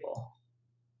humbly grateful.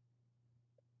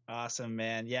 Awesome,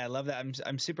 man. Yeah, I love that.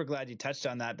 I'm super glad you touched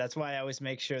on that. That's why I always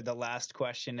make sure the last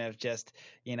question of just,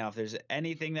 if there's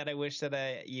anything that I wish that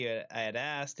I had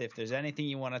asked, if there's anything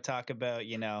you want to talk about,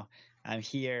 I'm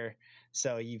here.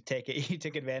 So you took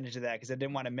advantage of that because I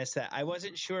didn't want to miss that. I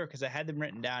wasn't sure because I had them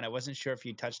written down. I wasn't sure if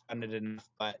you touched on it enough,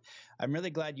 but I'm really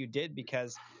glad you did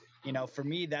because, for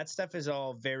me, that stuff is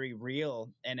all very real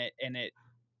and it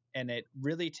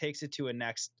really takes it to a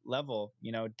next level.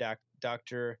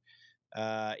 Dr.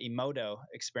 Emoto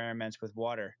experiments with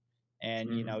water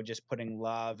and, just putting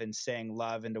love and saying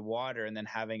love into water and then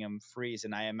having them freeze.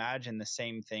 And I imagine the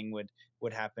same thing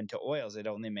would happen to oils. It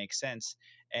only makes sense.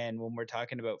 And when we're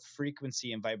talking about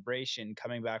frequency and vibration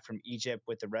coming back from Egypt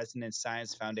with the Resonance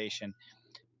Science Foundation,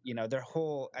 their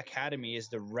whole academy is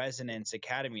the Resonance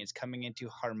Academy. It's coming into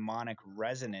harmonic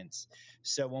resonance.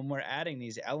 So when we're adding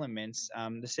these elements,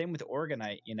 the same with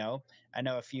orgonite, I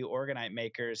know a few orgonite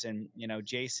makers and,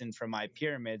 Jason from My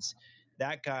Pyramids,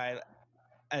 that guy,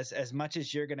 as much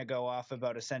as you're going to go off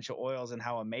about essential oils and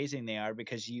how amazing they are,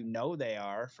 because they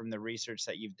are from the research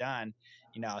that you've done,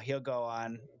 he'll go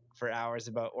on for hours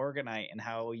about orgonite and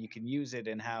how you can use it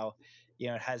and how,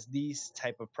 it has these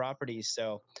type of properties.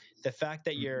 So the fact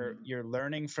that you're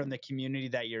learning from the community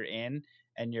that you're in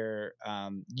and you're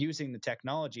using the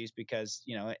technologies, because,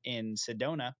 in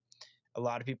Sedona, a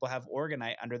lot of people have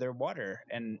orgonite under their water.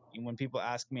 And when people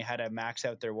ask me how to max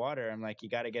out their water, I'm like, you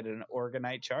got to get an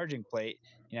orgonite charging plate,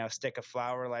 stick a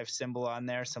flower life symbol on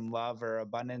there, some love or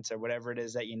abundance or whatever it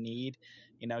is that you need,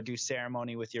 do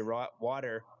ceremony with your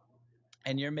water.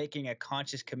 And you're making a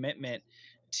conscious commitment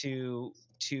to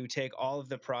take all of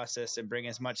the process and bring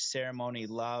as much ceremony,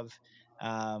 love,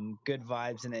 good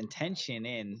vibes and intention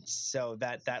in so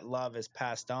that love is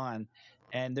passed on.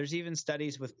 And there's even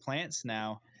studies with plants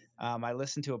now. I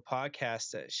listened to a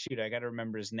podcast. I got to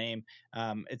remember his name.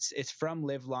 It's from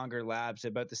Live Longer Labs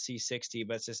about the C60,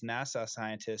 but it's this NASA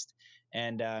scientist.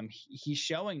 And he's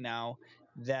showing now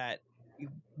that,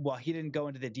 well, he didn't go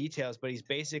into the details, but he's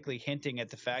basically hinting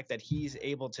at the fact that he's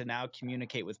able to now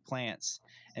communicate with plants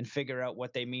and figure out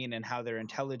what they mean and how they're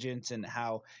intelligent and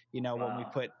how,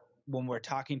 when we're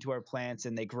talking to our plants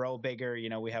and they grow bigger,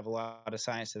 we have a lot of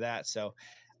science to that. So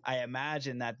I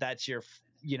imagine that that's your,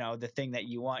 the thing that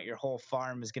you want. Your whole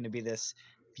farm is going to be this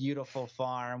beautiful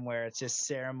farm where it's just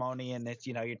ceremony and it's,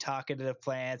 you're talking to the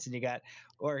plants and you got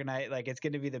orgonite. Like, it's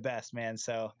going to be the best, man.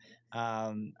 So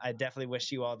I definitely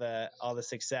wish you all the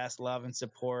success, love and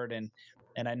support. And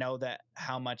I know that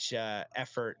how much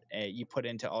effort you put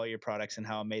into all your products and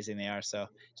how amazing they are. So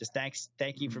just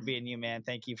thank you for being you, man.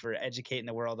 Thank you for educating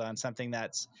the world on something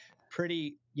that's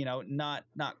pretty, not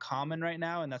common right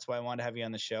now. And that's why I wanted to have you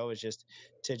on the show, is just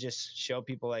to show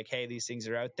people like, hey, these things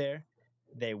are out there.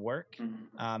 They work.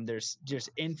 There's just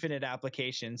infinite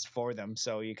applications for them.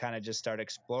 So you kind of just start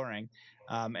exploring.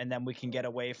 And then we can get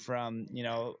away from,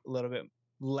 a little bit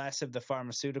less of the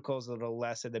pharmaceuticals, a little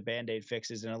less of the Band-Aid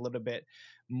fixes, and a little bit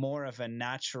more of a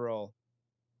natural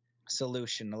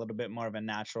solution, a little bit more of a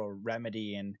natural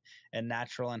remedy and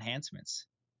natural enhancements.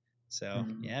 So,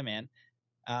 yeah, man.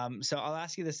 So I'll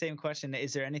ask you the same question.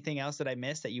 Is there anything else that I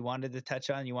missed that you wanted to touch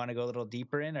on? You want to go a little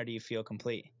deeper in, or do you feel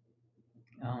complete?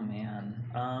 Oh, man.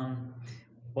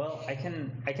 Well, I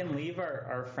can leave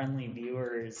our friendly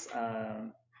viewers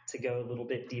to go a little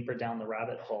bit deeper down the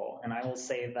rabbit hole, and I will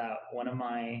say that one of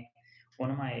my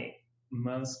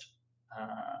most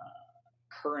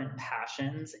current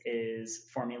passions is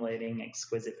formulating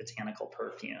exquisite botanical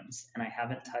perfumes, and I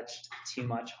haven't touched too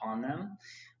much on them.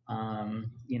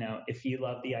 If you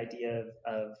love the idea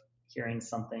of hearing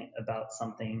something about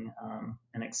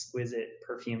an exquisite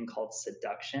perfume called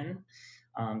Seduction.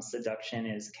 Seduction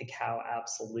is cacao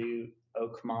absolute,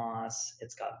 oak moss.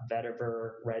 It's got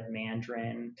vetiver, red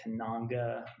mandarin,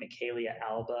 cananga, Michaelia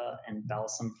alba, and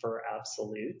balsam fir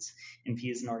absolute,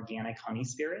 infused in organic honey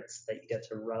spirits that you get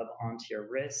to rub onto your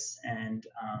wrists and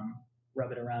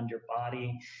rub it around your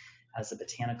body as a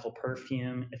botanical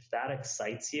perfume. If that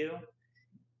excites you,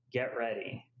 get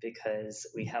ready, because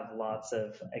we have lots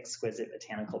of exquisite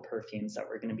botanical perfumes that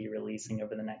we're going to be releasing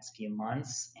over the next few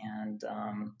months, and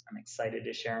I'm excited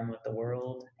to share them with the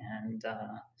world. And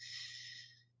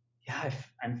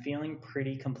I'm feeling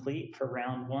pretty complete for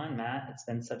round one, Matt. It's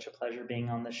been such a pleasure being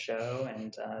on the show,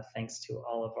 and thanks to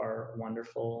all of our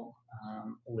wonderful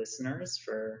listeners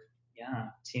for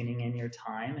tuning in your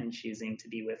time and choosing to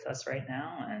be with us right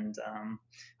now. And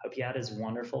hope you had as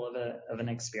wonderful of an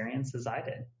experience as I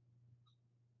did.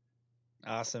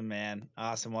 Awesome, man.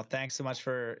 Awesome. Well, thanks so much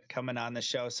for coming on the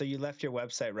show. So you left your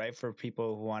website, right, for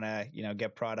people who want to,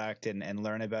 get product and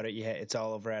learn about it. It's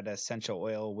all over at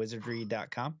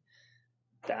essentialoilwizardry.com.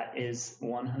 That is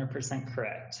 100%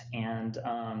 correct. And,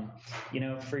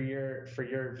 for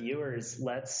your viewers,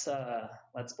 let's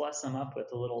bless them up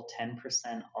with a little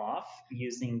 10% off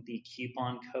using the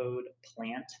coupon code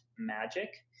PLANTMAGIC,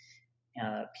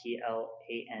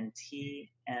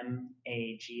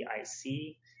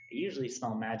 PLANTMAGIC. I usually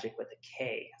spell magic with a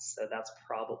K, so that's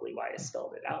probably why I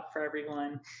spelled it out for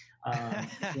everyone.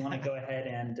 If you want to go ahead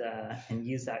and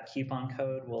use that coupon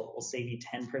code, we'll save you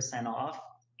 10% off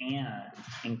and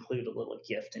include a little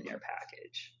gift in your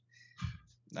package.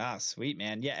 Ah, sweet,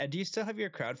 man. Yeah. Do you still have your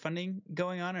crowdfunding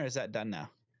going on, or is that done now?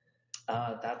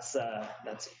 That's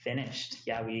finished.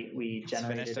 Yeah, we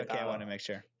generated. It's finished? Okay, I want to make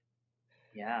sure.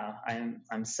 Yeah,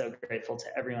 I'm so grateful to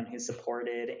everyone who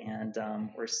supported, and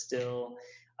we're still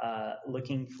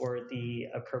looking for the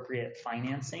appropriate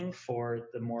financing for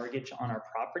the mortgage on our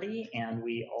property. And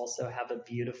we also have a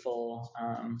beautiful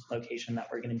location that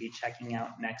we're going to be checking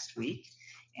out next week.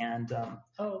 And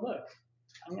oh, look,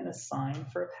 I'm going to sign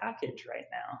for a package right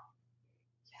now.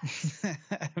 Yes.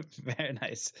 Very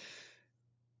nice.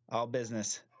 All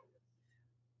business.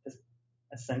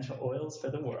 Essential oils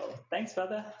for the world. Thanks,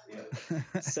 Bubba. Yeah.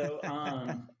 So,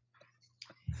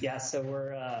 so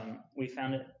we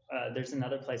found it. There's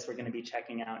another place we're going to be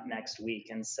checking out next week,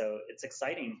 and so it's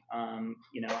exciting. I'm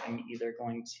either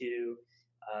going to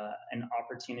an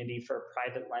opportunity for a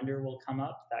private lender will come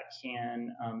up that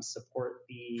can support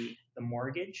the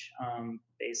mortgage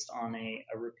based on a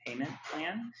repayment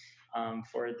plan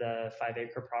for the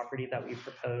 5-acre property that we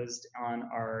proposed on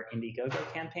our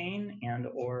Indiegogo campaign, and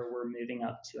or we're moving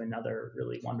up to another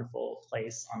really wonderful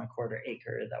place on a 1/4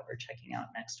 acre that we're checking out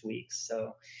next week.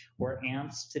 So we're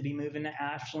amped to be moving to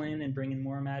Ashland and bringing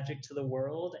more magic to the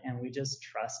world, and we just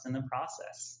trust in the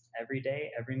process every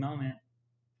day, every moment.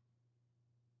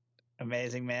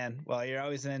 Amazing, man. Well, you're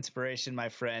always an inspiration, my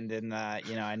friend. And,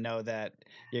 I know that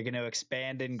you're going to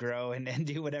expand and grow and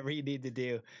do whatever you need to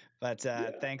do. But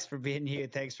Thanks for being you.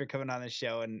 Thanks for coming on the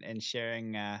show and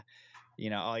sharing,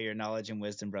 all your knowledge and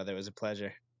wisdom, brother. It was a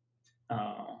pleasure.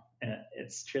 Oh,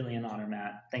 it's truly an honor,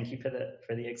 Matt. Thank you for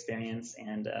the experience.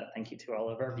 And thank you to all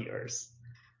of our viewers.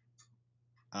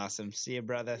 Awesome. See you,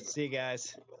 brother. See you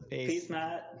guys. Peace,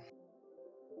 Matt.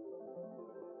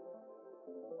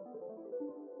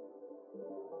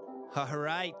 All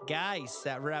right, guys,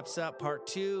 that wraps up part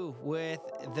 2 with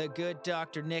the good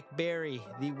Dr. Nick Berry,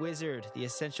 the wizard, the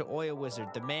essential oil wizard,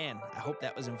 the man. I hope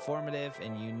that was informative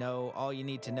and you know all you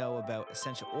need to know about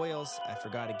essential oils. I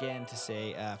forgot again to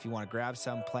say if you want to grab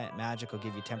some, Plant Magic will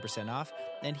give you 10% off.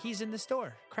 And he's in the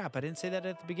store. Crap, I didn't say that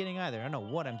at the beginning either. I don't know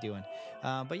what I'm doing.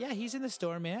 But yeah, he's in the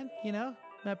store, man.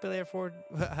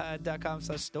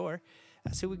 MattBelairFord.com/store.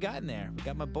 That's who we got in there. We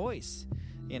got my boys.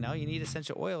 You need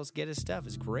essential oils, get his stuff.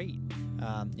 It's great.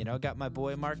 Got my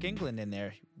boy Mark England in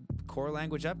there. Core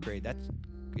language upgrade. That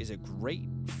is a great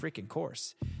freaking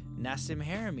course. Nassim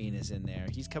Haramein is in there.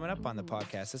 He's coming up on the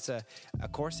podcast. It's a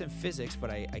course in physics, but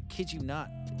I kid you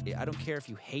not. I don't care if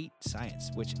you hate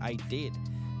science, which I did.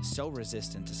 So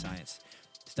resistant to science.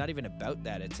 It's not even about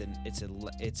that. It's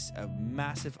a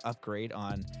massive upgrade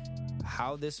on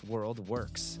how this world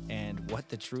works and what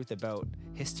the truth about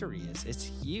history is. It's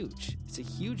huge. It's a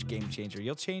huge game changer.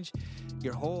 You'll change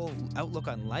your whole outlook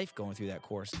on life going through that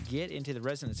course. Get into the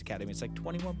Resonance Academy. It's like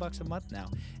 $21 a month now.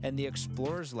 And the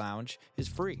Explorers Lounge is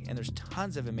free. And there's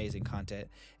tons of amazing content.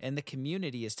 And the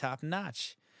community is top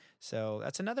notch. So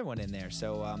that's another one in there.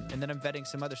 So, and then I'm vetting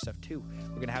some other stuff too.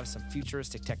 We're going to have some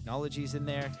futuristic technologies in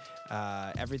there.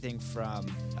 Everything from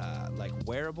like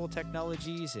wearable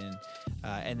technologies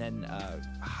and then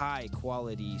high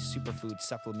quality superfood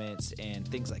supplements and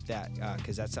things like that.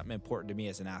 Cause that's something important to me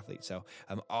as an athlete. So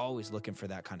I'm always looking for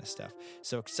that kind of stuff.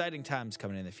 So exciting times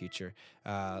coming in the future.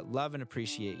 Love and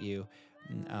appreciate you.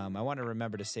 I want to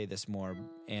remember to say this more,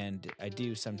 and I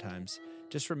do sometimes.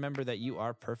 Just remember that you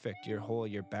are perfect, you're whole,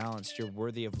 you're balanced, you're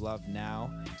worthy of love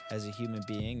now as a human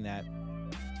being that,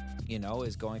 you know,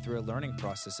 is going through a learning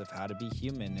process of how to be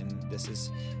human. And this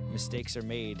is, mistakes are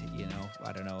made, you know,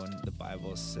 I don't know, and the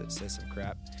Bible says some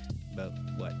crap about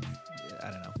what,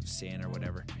 I don't know, sin or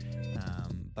whatever.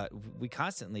 But we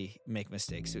constantly make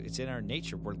mistakes. It's in our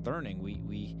nature. We're learning.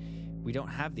 We don't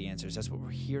have the answers. That's what we're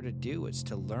here to do. It's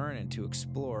to learn and to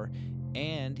explore.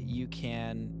 And you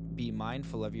can be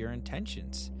mindful of your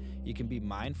intentions. You can be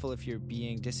mindful if you're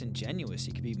being disingenuous.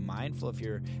 You can be mindful if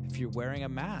you're wearing a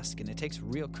mask. And it takes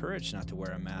real courage not to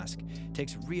wear a mask. It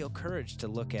takes real courage to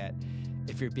look at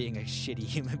if you're being a shitty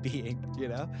human being, you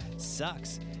know?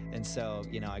 Sucks. And so,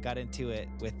 you know, I got into it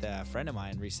with a friend of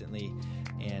mine recently,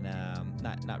 and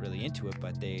not really into it,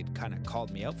 but they kind of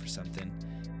called me out for something.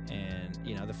 And,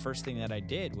 you know, the first thing that I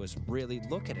did was really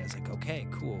look at it. I was like, okay,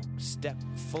 cool. Step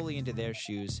fully into their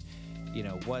shoes. You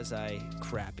know, was I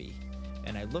crappy?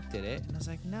 And I looked at it and I was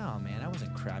like, no, man, I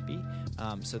wasn't crappy.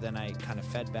 So then I kind of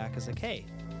fed back. I was like, hey,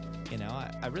 you know,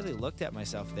 I really looked at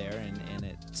myself there, and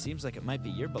it seems like it might be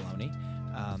your baloney.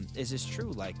 Is this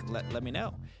true? Like, let me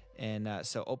know. And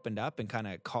so opened up and kind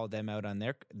of called them out on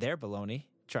their baloney,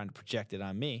 trying to project it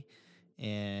on me.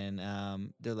 And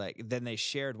they're like, then they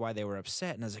shared why they were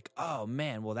upset, and I was like, oh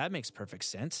man, well that makes perfect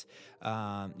sense.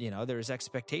 You know, there's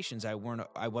expectations I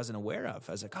wasn't aware of.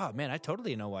 I was like, oh man, I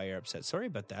totally know why you're upset. Sorry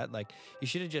about that. Like, you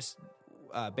should have just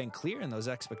been clear in those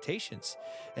expectations.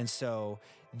 And so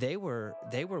they were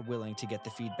willing to get the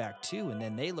feedback too, and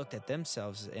then they looked at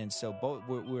themselves, and so both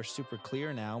we're super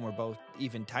clear now, and we're both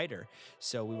even tighter.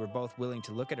 So we were both willing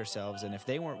to look at ourselves, and if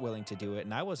they weren't willing to do it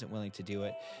and I wasn't willing to do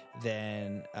it,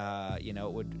 then you know,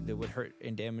 it would hurt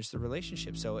and damage the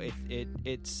relationship. So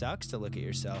it sucks to look at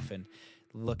yourself and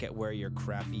look at where you're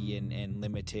crappy and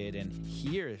limited and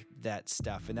hear that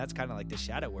stuff. And that's kind of like the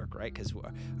shadow work, right? Because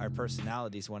our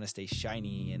personalities want to stay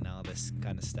shiny and all this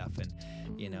kind of stuff. And,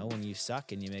 you know, when you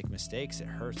suck and you make mistakes, it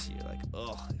hurts. You're like,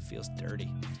 oh, it feels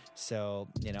dirty. So,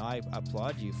 you know, I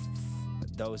applaud you,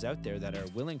 those out there that are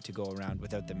willing to go around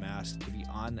without the mask, to be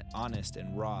honest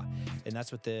and raw. And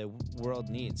that's what the world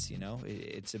needs, you know?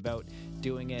 It's about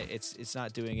doing it. It's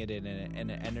not doing it in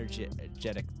an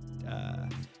energetic,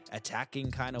 attacking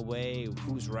kind of way,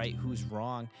 who's right, who's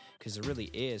wrong, because it really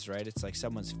is, right? It's like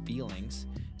someone's feelings.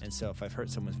 And so if I've hurt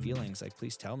someone's feelings, like,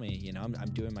 please tell me, you know,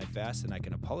 I'm doing my best and I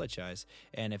can apologize.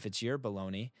 And if it's your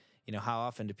baloney, you know, how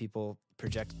often do people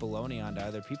project baloney onto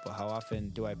other people? How often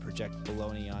do I project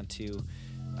baloney onto,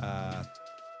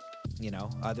 you know,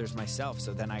 others myself?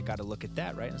 So then I got to look at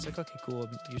that, right? And it's like, okay, cool,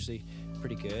 I'm usually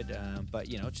pretty good. But,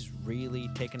 you know, just really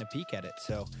taking a peek at it.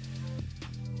 So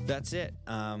that's it.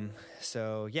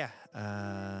 So yeah,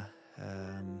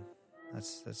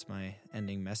 that's my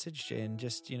ending message. And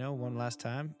just, you know, one last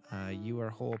time, you are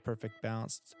whole, perfect,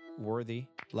 balanced, worthy.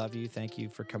 Love you. Thank you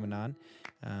for coming on.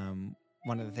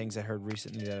 One of the things I heard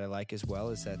recently that I like as well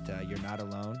is that you're not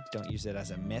alone. Don't use it as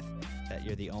a myth that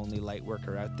you're the only light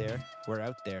worker out there. We're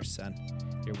out there, son.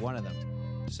 You're one of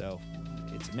them. So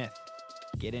it's a myth.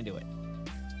 Get into it.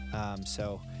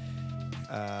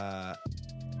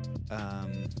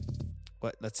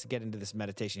 Let's get into this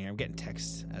meditation here. I'm getting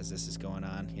texts as this is going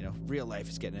on. You know, real life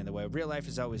is getting in the way. Real life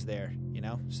is always there, you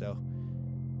know? So,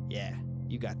 yeah,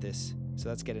 you got this. So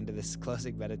let's get into this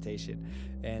closing meditation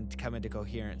and come into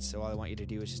coherence. So all I want you to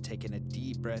do is just take in a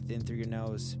deep breath in through your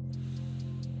nose.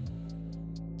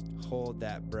 Hold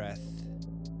that breath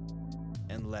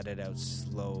and let it out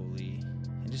slowly.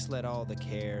 And just let all the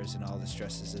cares and all the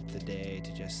stresses of the day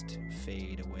to just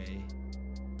fade away.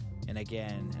 And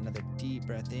again, another deep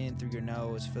breath in through your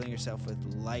nose, filling yourself with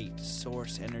light,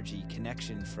 source energy,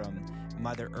 connection from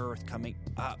Mother Earth coming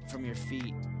up from your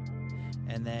feet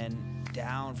and then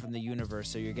down from the universe.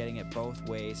 So you're getting it both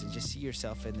ways, and just see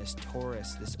yourself in this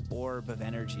torus, this orb of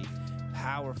energy,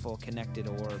 powerful connected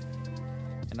orb.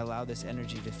 and allow this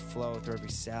energy to flow through every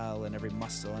cell and every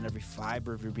muscle and every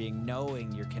fiber of your being,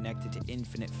 knowing you're connected to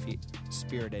infinite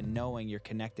spirit and knowing you're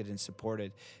connected and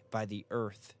supported by the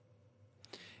earth.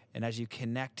 And as you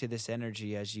connect to this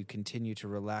energy, as you continue to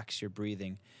relax your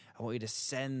breathing, I want you to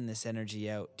send this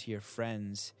energy out to your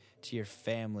friends, to your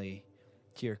family,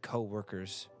 to your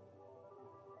co-workers.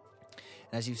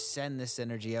 And as you send this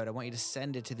energy out, I want you to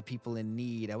send it to the people in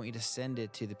need. I want you to send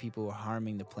it to the people who are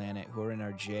harming the planet, who are in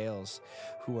our jails,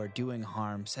 who are doing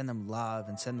harm. Send them love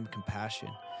and send them compassion.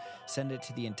 Send it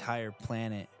to the entire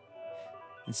planet.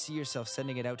 And see yourself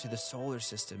sending it out to the solar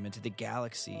system and to the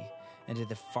galaxy and to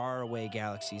the faraway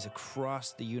galaxies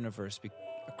across the universe,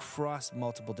 across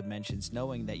multiple dimensions,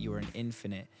 knowing that you are an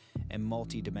infinite and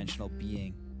multi-dimensional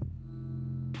being.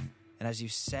 And as you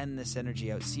send this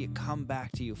energy out, see it come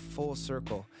back to you full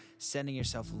circle, sending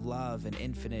yourself love and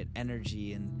infinite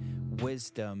energy and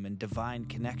wisdom and divine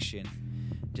connection.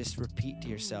 Just repeat to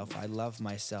yourself, I love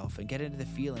myself, and get into the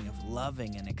feeling of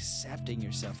loving and accepting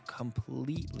yourself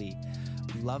completely.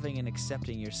 Loving and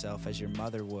accepting yourself as your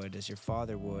mother would, as your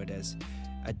father would, as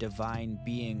a divine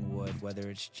being would, whether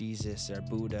it's Jesus or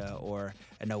Buddha or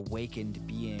an awakened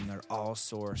being or all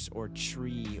source or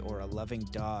tree or a loving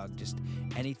dog. Just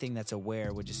anything that's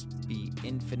aware would just be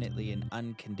infinitely and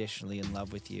unconditionally in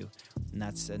love with you. And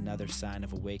that's another sign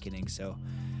of awakening. So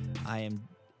I am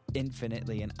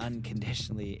infinitely and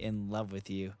unconditionally in love with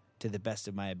you to the best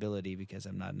of my ability, because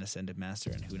I'm not an ascended master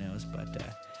and who knows, but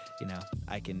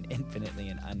I can infinitely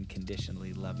and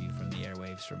unconditionally love you from the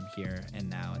airwaves from here and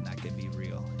now, and that can be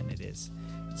real, and it is.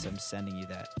 So I'm sending you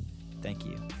that. Thank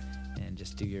you. And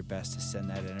just do your best to send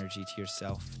that energy to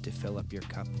yourself to fill up your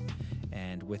cup,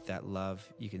 and with that love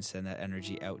you can send that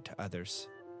energy out to others.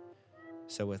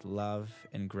 So with love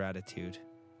and gratitude,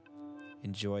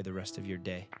 enjoy the rest of your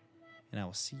day, and I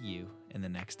will see you in the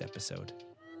next episode.